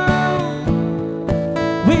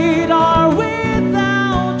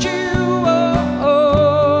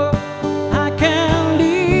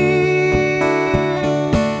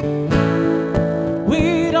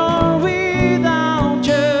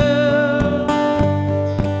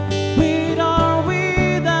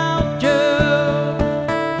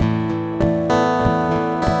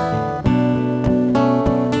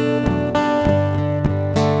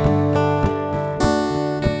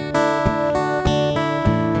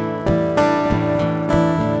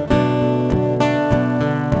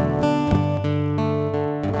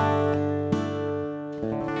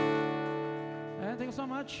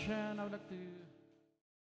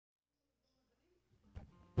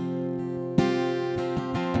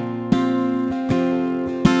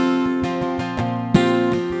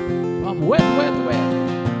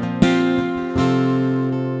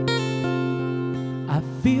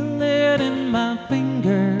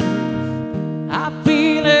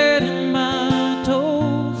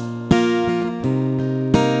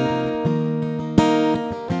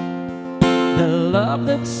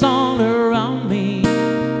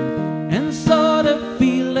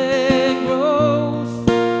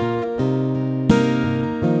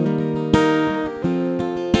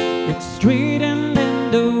 It's treating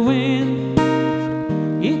in the wind.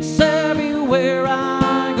 It's everywhere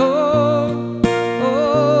I go.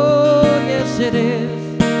 Oh, yes it is.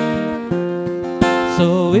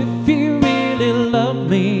 So if you really love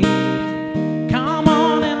me, come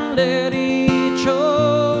on and let it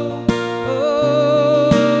show. Oh.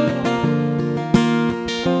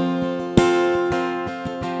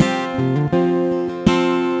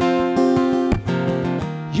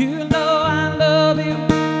 You know I love you,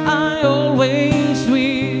 I always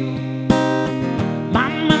will.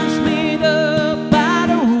 Mama's made up by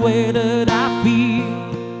the way that I feel.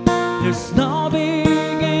 There's no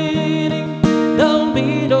beginning, there'll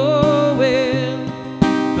be no end.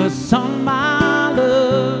 'Cause on my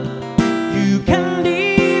love, you can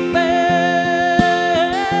depend.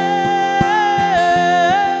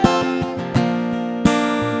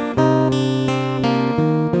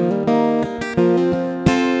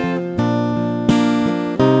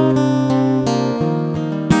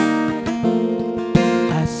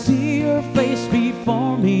 I see your face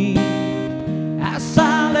before me as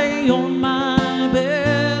I lay on my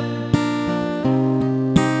bed.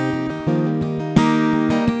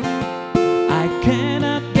 I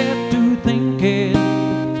cannot get to thinking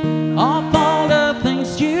of all the things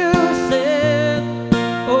you said.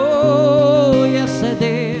 Oh, yes I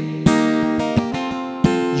did.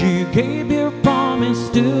 You gave your promise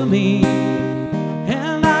to me,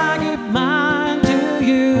 and I give mine to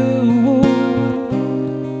you.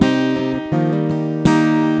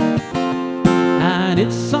 I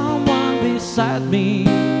need someone beside me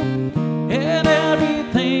in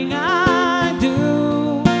everything I do.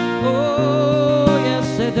 Oh, yes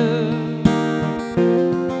I do.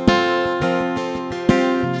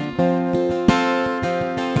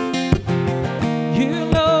 You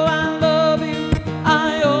know I love you, I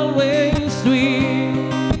always will.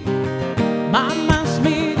 Mama's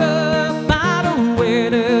made up by the way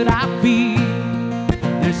that I feel.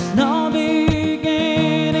 There's no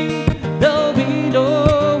beginning, there'll be no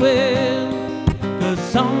end.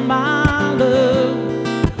 'Cause on my love,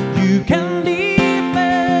 you can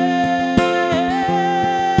depend.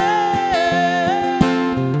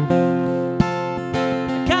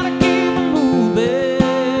 I gotta keep on moving.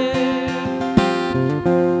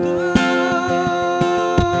 Ooh,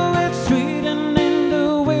 it's written in the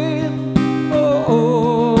wind. Oh,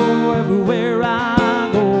 oh, everywhere I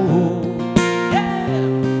go. Yeah.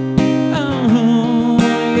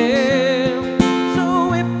 Yeah. So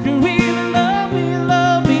if you really love me,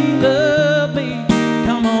 love me, love me,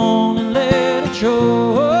 come on and let it show.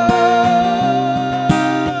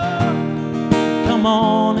 Come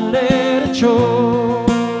on and let it show.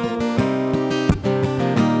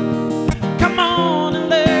 Come on and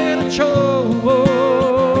let it show.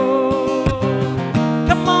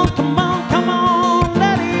 Come on, come on, come on,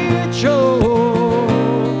 let it show.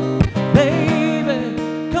 Baby,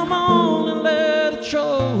 come on and let it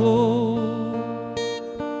show.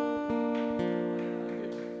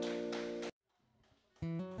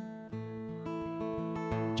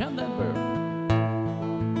 John Denver.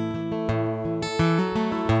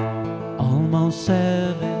 Almost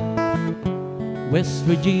 7, West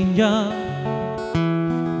Virginia,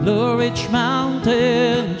 Blue Ridge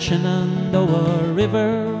Mountain, Shenandoah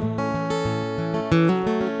River.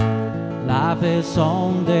 Life is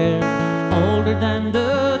on there, older than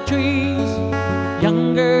the trees,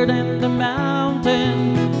 younger than the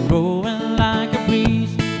mountain, growing like a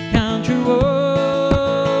breeze. Country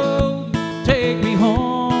road, take me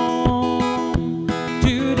home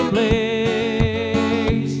to the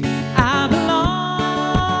place I belong.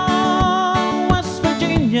 West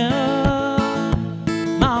Virginia,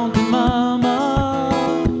 Mountain Mama,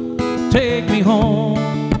 take me home.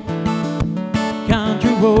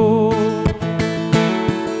 Country road,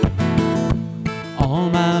 all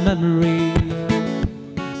my memories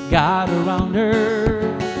got around her.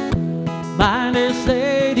 Mindless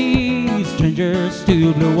ladies, strangers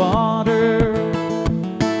to blue water.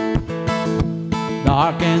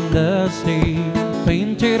 Dark and dusty,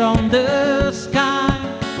 painted on the sky.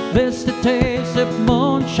 Miss the taste of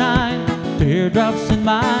moonshine, teardrops in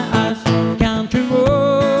my eyes. Country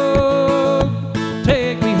road,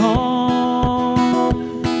 take me home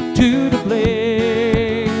to the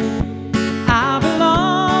place I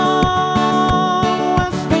belong.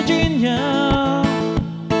 West Virginia,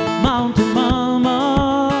 Mountain Mama,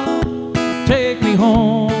 take me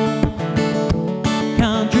home.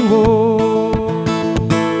 Country road,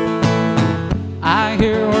 I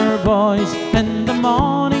hear her voice in the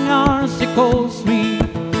morning hours. It calls me.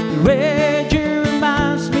 The radio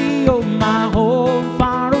reminds me of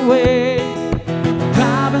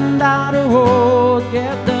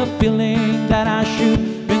feeling that I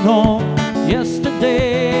should been home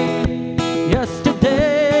yesterday,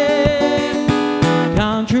 yesterday.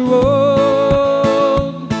 Country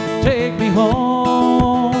road, take me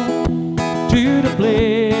home to the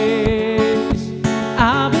place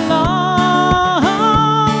I belong.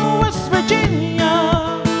 West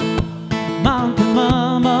Virginia, Mountain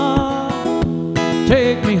Mama,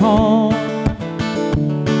 take me home.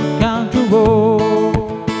 Country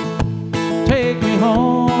road, take me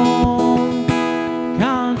home.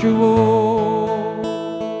 Country road.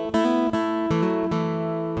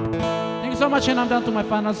 Thank you so much, and I'm down to my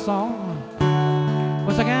final song.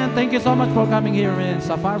 Once again, thank you so much for coming here in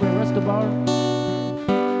Safari Resto Bar.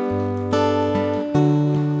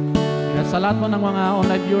 Sa lahat po ng mga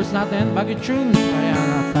online viewers natin, Baguio Tunes,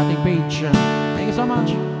 ayan, sa ating page. Thank you so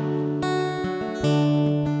much.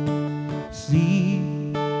 See,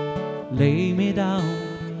 lay me down,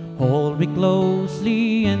 hold me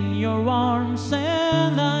closely in your arms,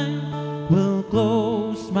 and I will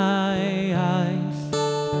close my eyes.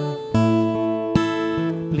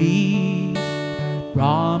 Please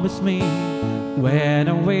promise me when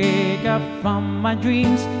I wake up from my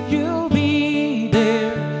dreams, you'll be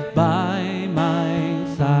there by my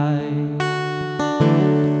side.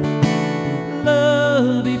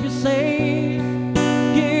 Love, if you say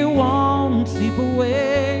you won't sleep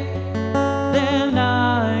away, then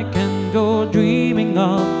I can go dreaming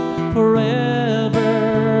of forevermore.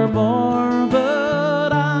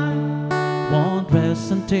 But I won't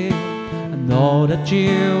rest until I know that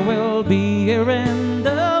you will be here in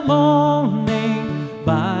the morning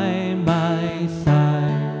by my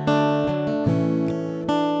side.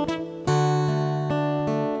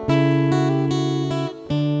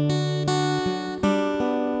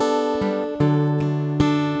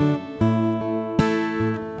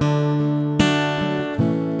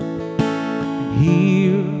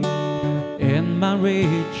 Here in my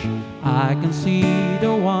reach, I can see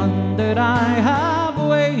the one that I have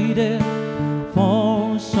waited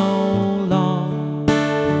for so long.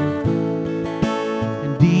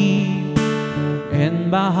 And deep in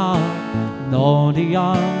my heart, know the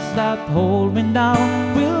arms that hold me now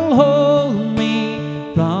will hold me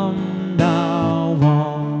from now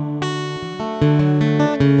on.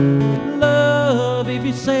 Love, if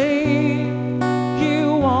you say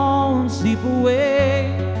you won't sleep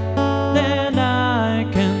away, then I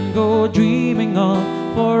can go dreaming of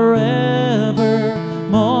forevermore.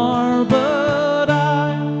 But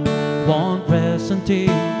I won't rest until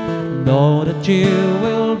I know that you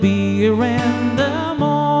will be here in the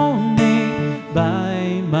morning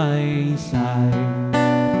by my side.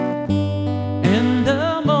 In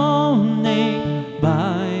the morning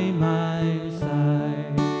by my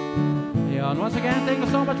side. Ayun, once again, thank you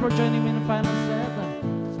so much for joining me in the final set.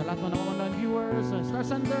 Sa lahat mo ng online viewers,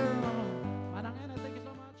 Slander, Manang Ena, thank you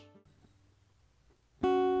so much.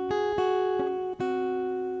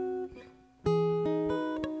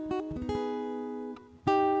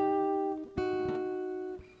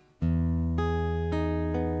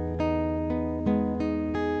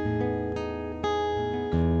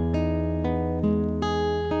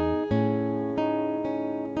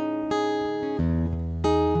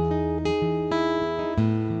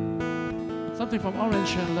 Something from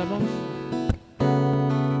Orange and Lemons.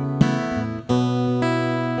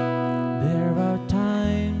 There are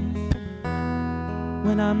times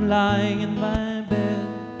when I'm lying in my bed,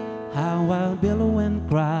 how I'll billow and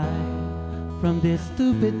cry from this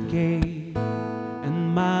stupid cave,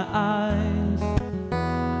 and my eyes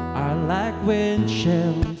are like wind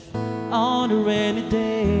shells on a rainy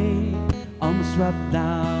day, almost rubbed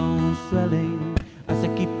down, swelling as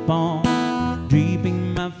I keep on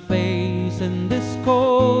draping my face in this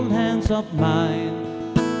cold hands of mine.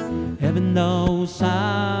 Heaven knows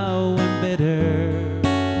how embittered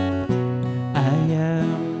I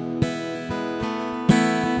am,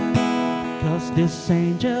 'cause this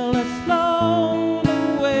angel has flown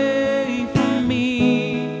away from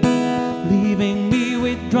me, leaving me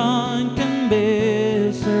with drunken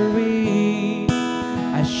misery.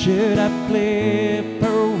 I should have clipped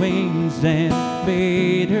her wings and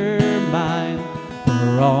made her mine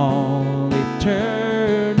for all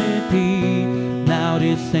eternity. Now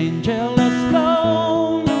this angel has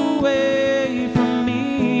flown away from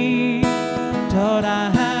me. Thought I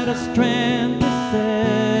had a strength to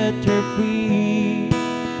set her free.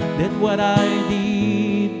 Did what I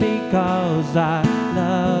did because I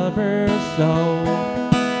love her so.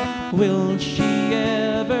 Will she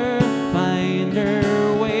ever find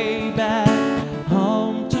her way back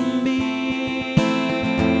home to me?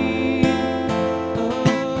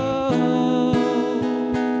 Oh.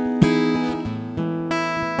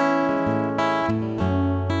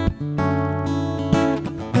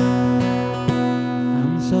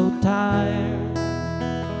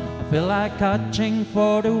 catching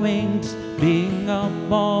for the wings, being up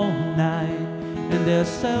all night, and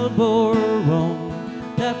there's elbow room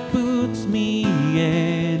that puts me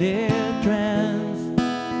in a trance,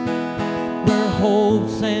 where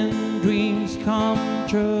hopes and dreams come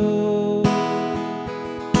true.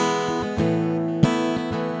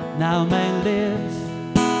 Now my lips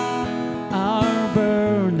are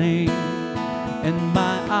burning and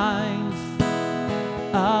my eyes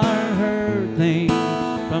are hurting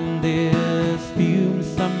from this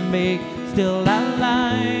fumes I make. Still I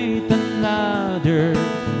light another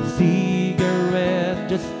cigarette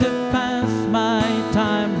just to pass my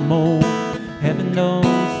time. Oh, heaven knows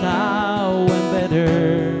how and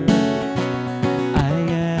better I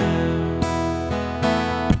am,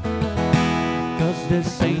 'cause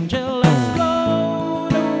this angel has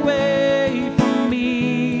flown away from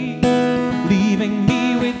me, leaving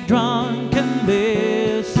me with drunken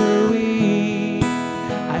misery.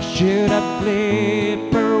 I should have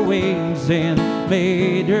clipped her wings and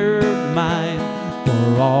made her mine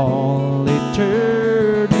for all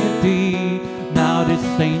eternity. Now this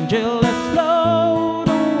angel has flown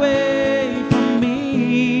away from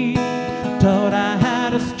me. Thought I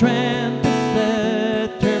had a strength to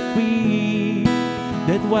set her free.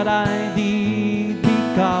 Did what I did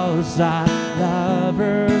because I love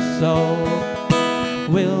her so.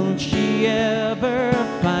 Will she ever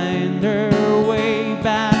find her way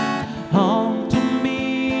back home to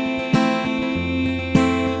me?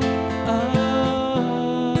 Oh,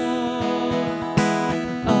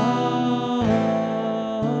 oh,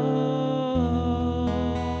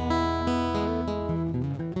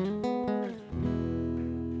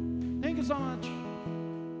 thank you so much.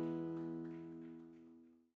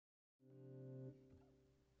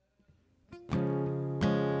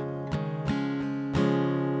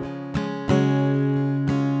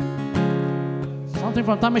 Something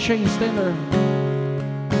from Time Machine, Slander.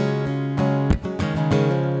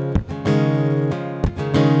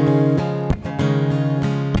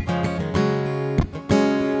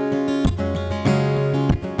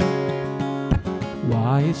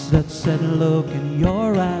 Why is that sad look in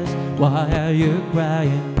your eyes? Why are you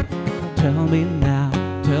crying? Tell me now,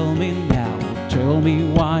 tell me now, tell me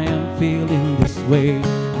why I'm feeling this way.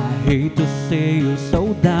 I hate to see you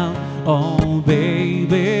so down, oh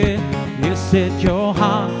baby. Is it your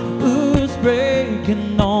heart who's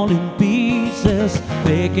breaking all in pieces,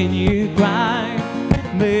 making you cry,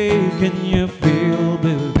 making you feel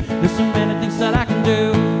blue? There's so many things that I can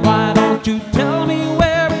do. Why don't you tell me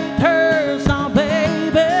where it hurts now,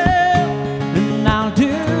 baby? And I'll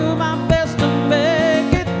do my best to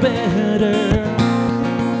make it better.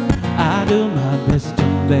 I do my best to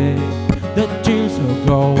make the tears will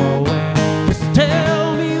go away. Just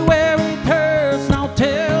tell me where it hurts now,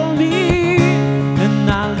 tell me. And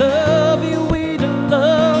I love you with a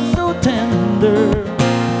love so tender.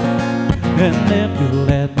 And if you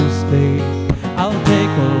let me stay, I'll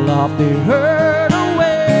take all of the hurt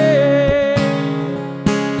away.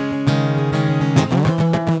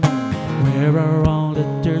 Where are all the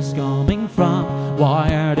tears coming from? Why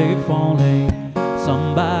are they falling?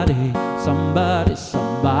 Somebody, somebody,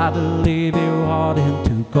 somebody leave your heart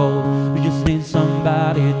into cold. We just need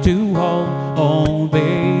somebody to hold. Oh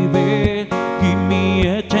baby, give me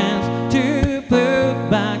a chance to put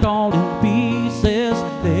back all in pieces.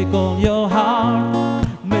 Take all your heart,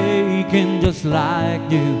 making just like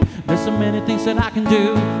you. There's so many things that I can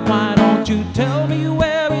do. Why don't you tell me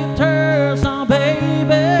where it hurts now,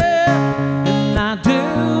 baby? And I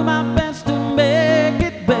do my best to make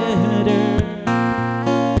it better.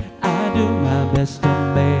 I do my best to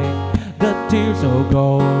make the tears all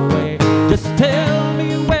go away. Just tell me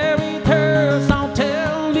where it hurts, I'll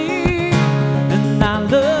tell me. And I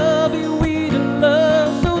love you with a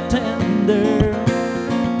love so tender.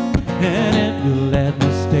 And if you let me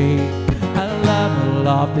stay, I'll love all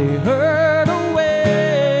of the hurt away.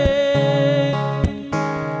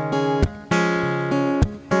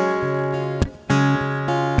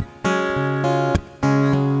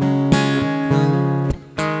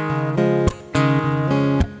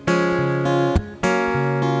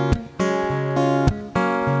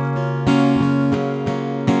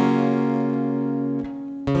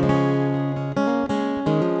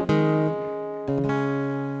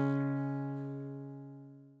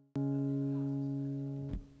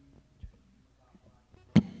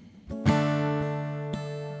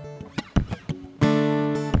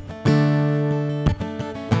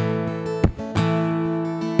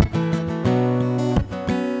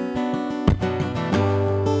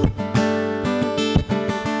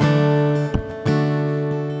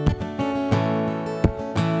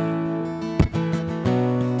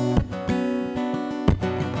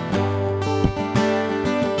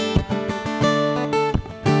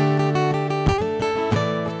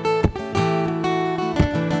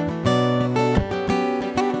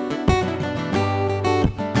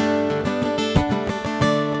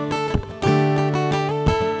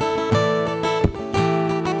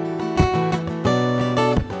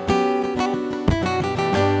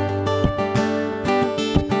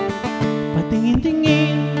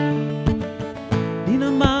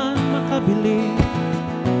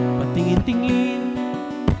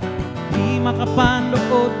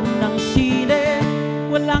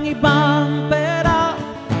 Walang ibang pera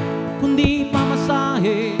kundi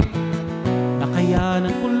pamasahe,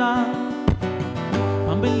 nakayanan ko lang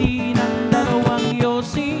pambili ng dalawang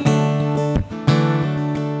yosi.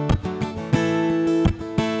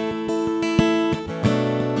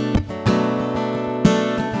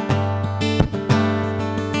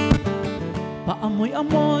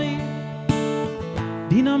 Paamoy-amoy,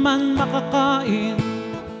 di naman makakain,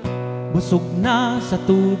 busog na sa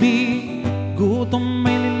tubig, gutom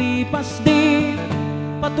may lilipas din.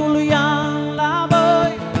 Patuloy ang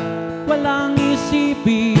laboy, walang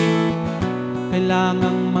isipin,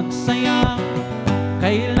 kailangang magsaya,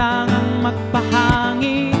 kailangang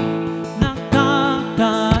magpahangin.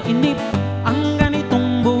 Nakakainip ang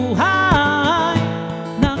ganitong buhay,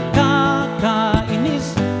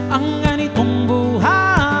 nakakainis ang ganitong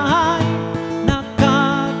buhay,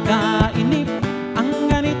 nakakainip ang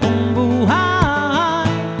ganitong buhay,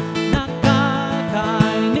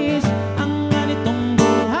 nakakainis ang ganitong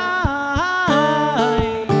buhay.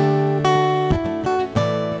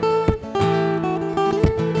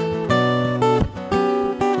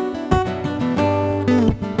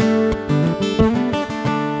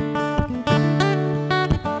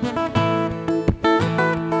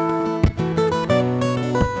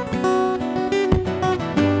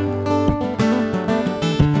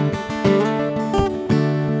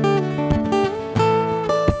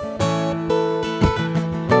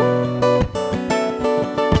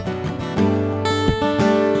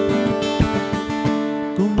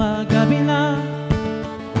 Gumagabi na,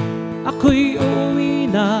 ako'y uuwi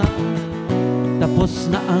na, tapos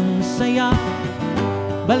na ang saya,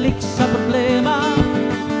 balik sa problema.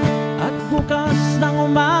 At bukas ng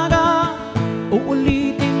umaga,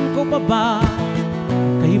 uulitin ko pa ba,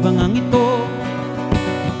 kaibangang ito,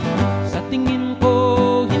 sa tingin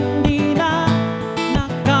ko hindi na.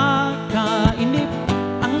 Nakakainip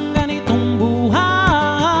ang ganitong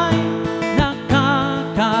buhay,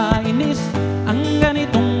 nakakainis ang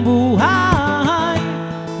ganitong buhay,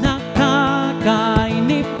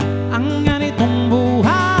 nakakainip ang ganitong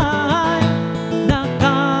buhay,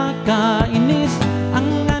 nakakainis ang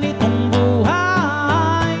ganitong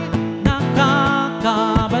buhay,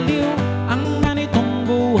 nakakabaliw ang ganitong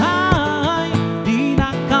buhay, di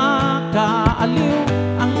nakakaaliw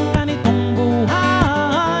ang ganitong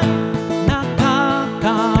buhay,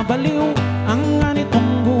 nakakabaliw ang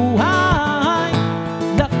ganitong buhay,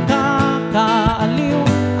 nakakaaliw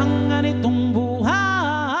ang ganitong buhay.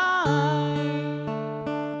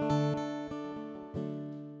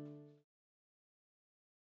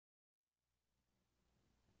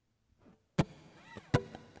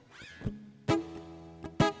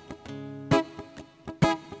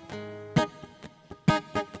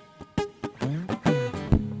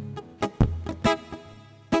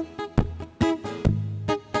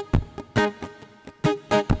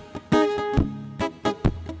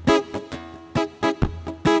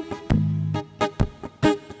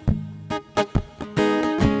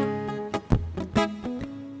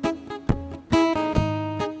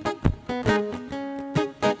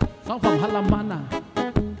 Song from Halamana.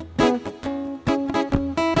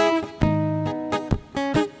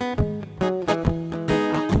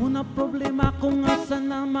 Ako na problema kung asa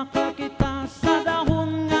na makakita sa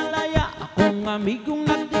dahon nga laya. Akong amigong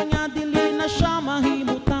nagdinga-dili na siya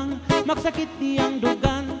mahimutang, magsakit niyang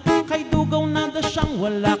dugan, kay dugaw na da siyang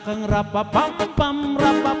wala kang rapapam-pam,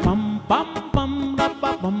 rapapam-pam-pam,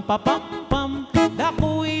 rapapam-pam-pam.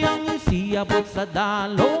 Dako'y ang isiyabot sa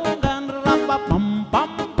dalongan,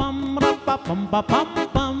 rapapam-pam-pam,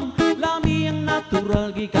 rapapam-pam-pam. Lami ang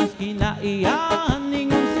natural gikas kinaiyahan,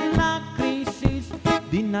 ningon sina krisis,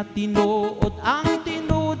 di na tinuod ang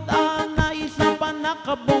tinuod-an, na isa pa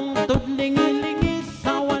nakabungtod, lingilingis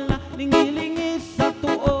sa wala, lingilingis sa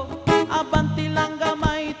tuo, abanti lang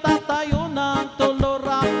gamay, tatayo ng tulo,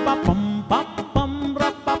 rapapam-pam-pam,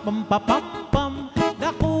 rapapam-pam-pam.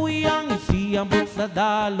 Dako'y ang isiyabot sa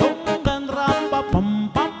dalongan,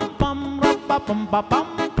 rapapam-pam-pam,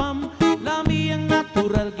 rapapam-pam-pam. Lami ang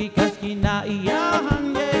natural gikas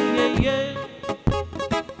kinaiyahan, yeah, yeah, yeah.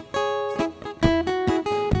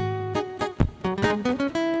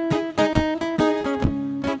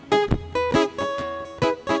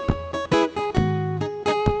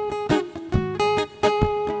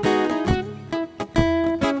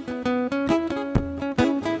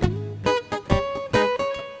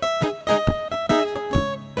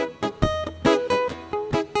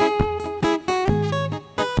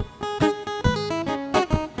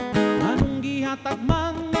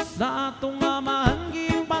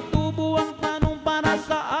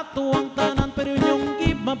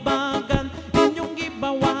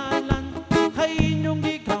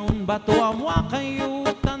 bato amwa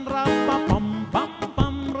kayutan rapa pam pam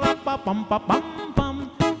pam rapa pam pam pam pam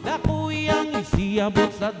dakuyang isiabot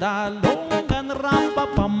sa dalongan rapa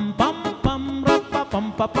pam pam pam rapa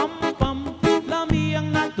pam pam pam pam lami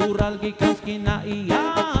ang natural gikas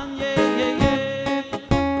kinaiyan yeah yeah yeah.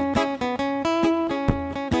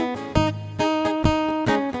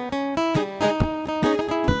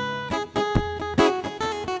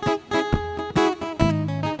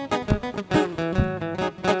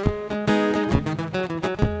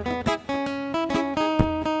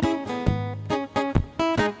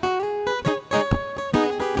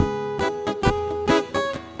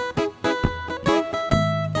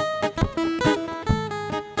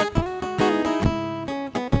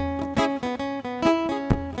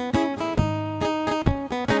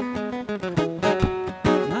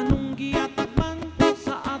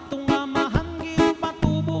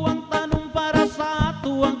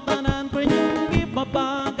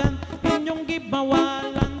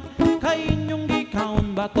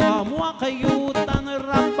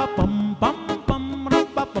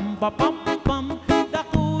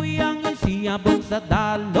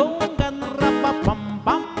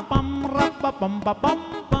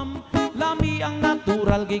 Lami ang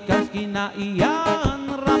natural gikas kinaiyan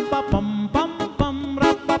rapa pam pam pam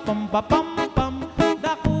rapa pam pam pam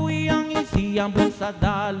dakuy ang isiyang sa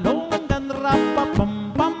dalongan rapa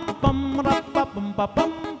pam pam pam rapa pam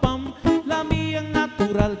pam pam lami ang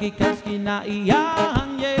natural gikas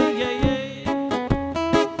kinaiyan yeah yeah yeah.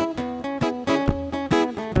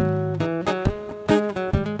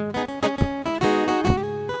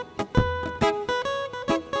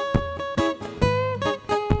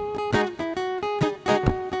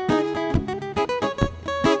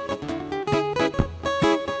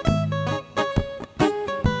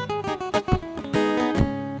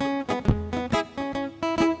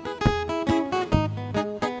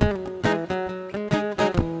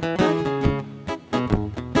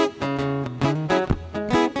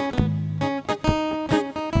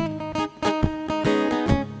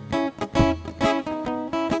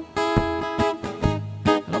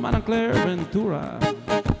 Ventura.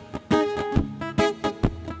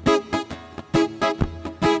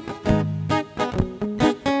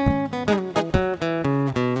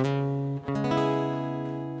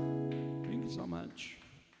 Thank you so much.